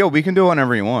 Well, yo, we can do it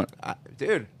whenever you want.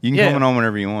 Dude. You can Yeah. come on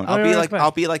whenever you want. I don't expect.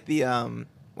 I'll be like the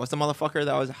what's the motherfucker that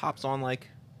always hops on like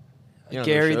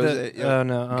Gary shows the that- you know- oh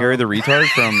no Gary the retard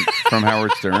from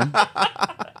Howard Stern.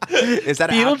 Is that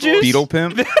Beetlejuice? Beetle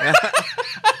Pimp.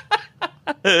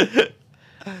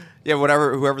 Yeah,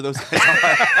 whoever those guys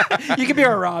are. you could be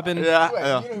our Robin. Yeah. Wait,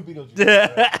 yeah. you know who Beetlejuice is,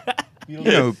 right? You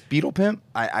know Beetle Pimp?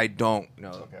 I don't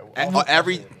know. Okay, well,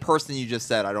 Every person you just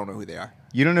said, I don't know who they are.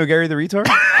 You don't know Gary the retard?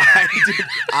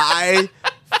 I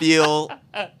feel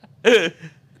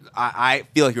I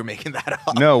feel like you're making that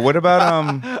up. No. What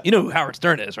about You know who Howard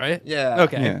Stern is, right? Yeah.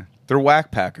 Okay. Yeah, they're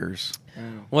whack packers.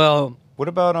 Well, What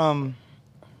about I'm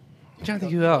trying to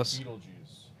think who else. Beetlejuice.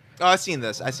 Oh, I've seen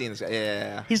this.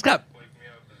 Yeah. He's got.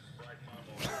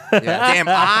 Yeah.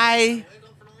 Damn,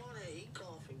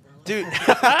 dude,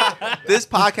 this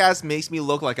podcast makes me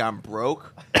look like I'm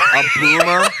broke, a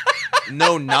boomer,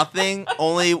 know nothing,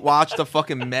 only watch the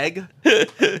fucking Meg.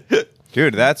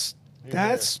 dude? That's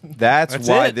That's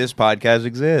why it. this podcast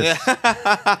exists.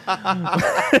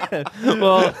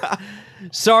 Well,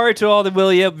 sorry to all the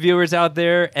Will Yip viewers out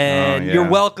there, and Oh, yeah. you're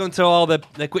welcome to all the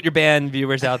Quit Your Band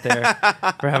viewers out there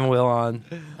for having Will on.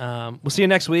 We'll see you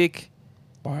next week.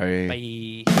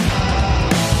 Bye. Bye.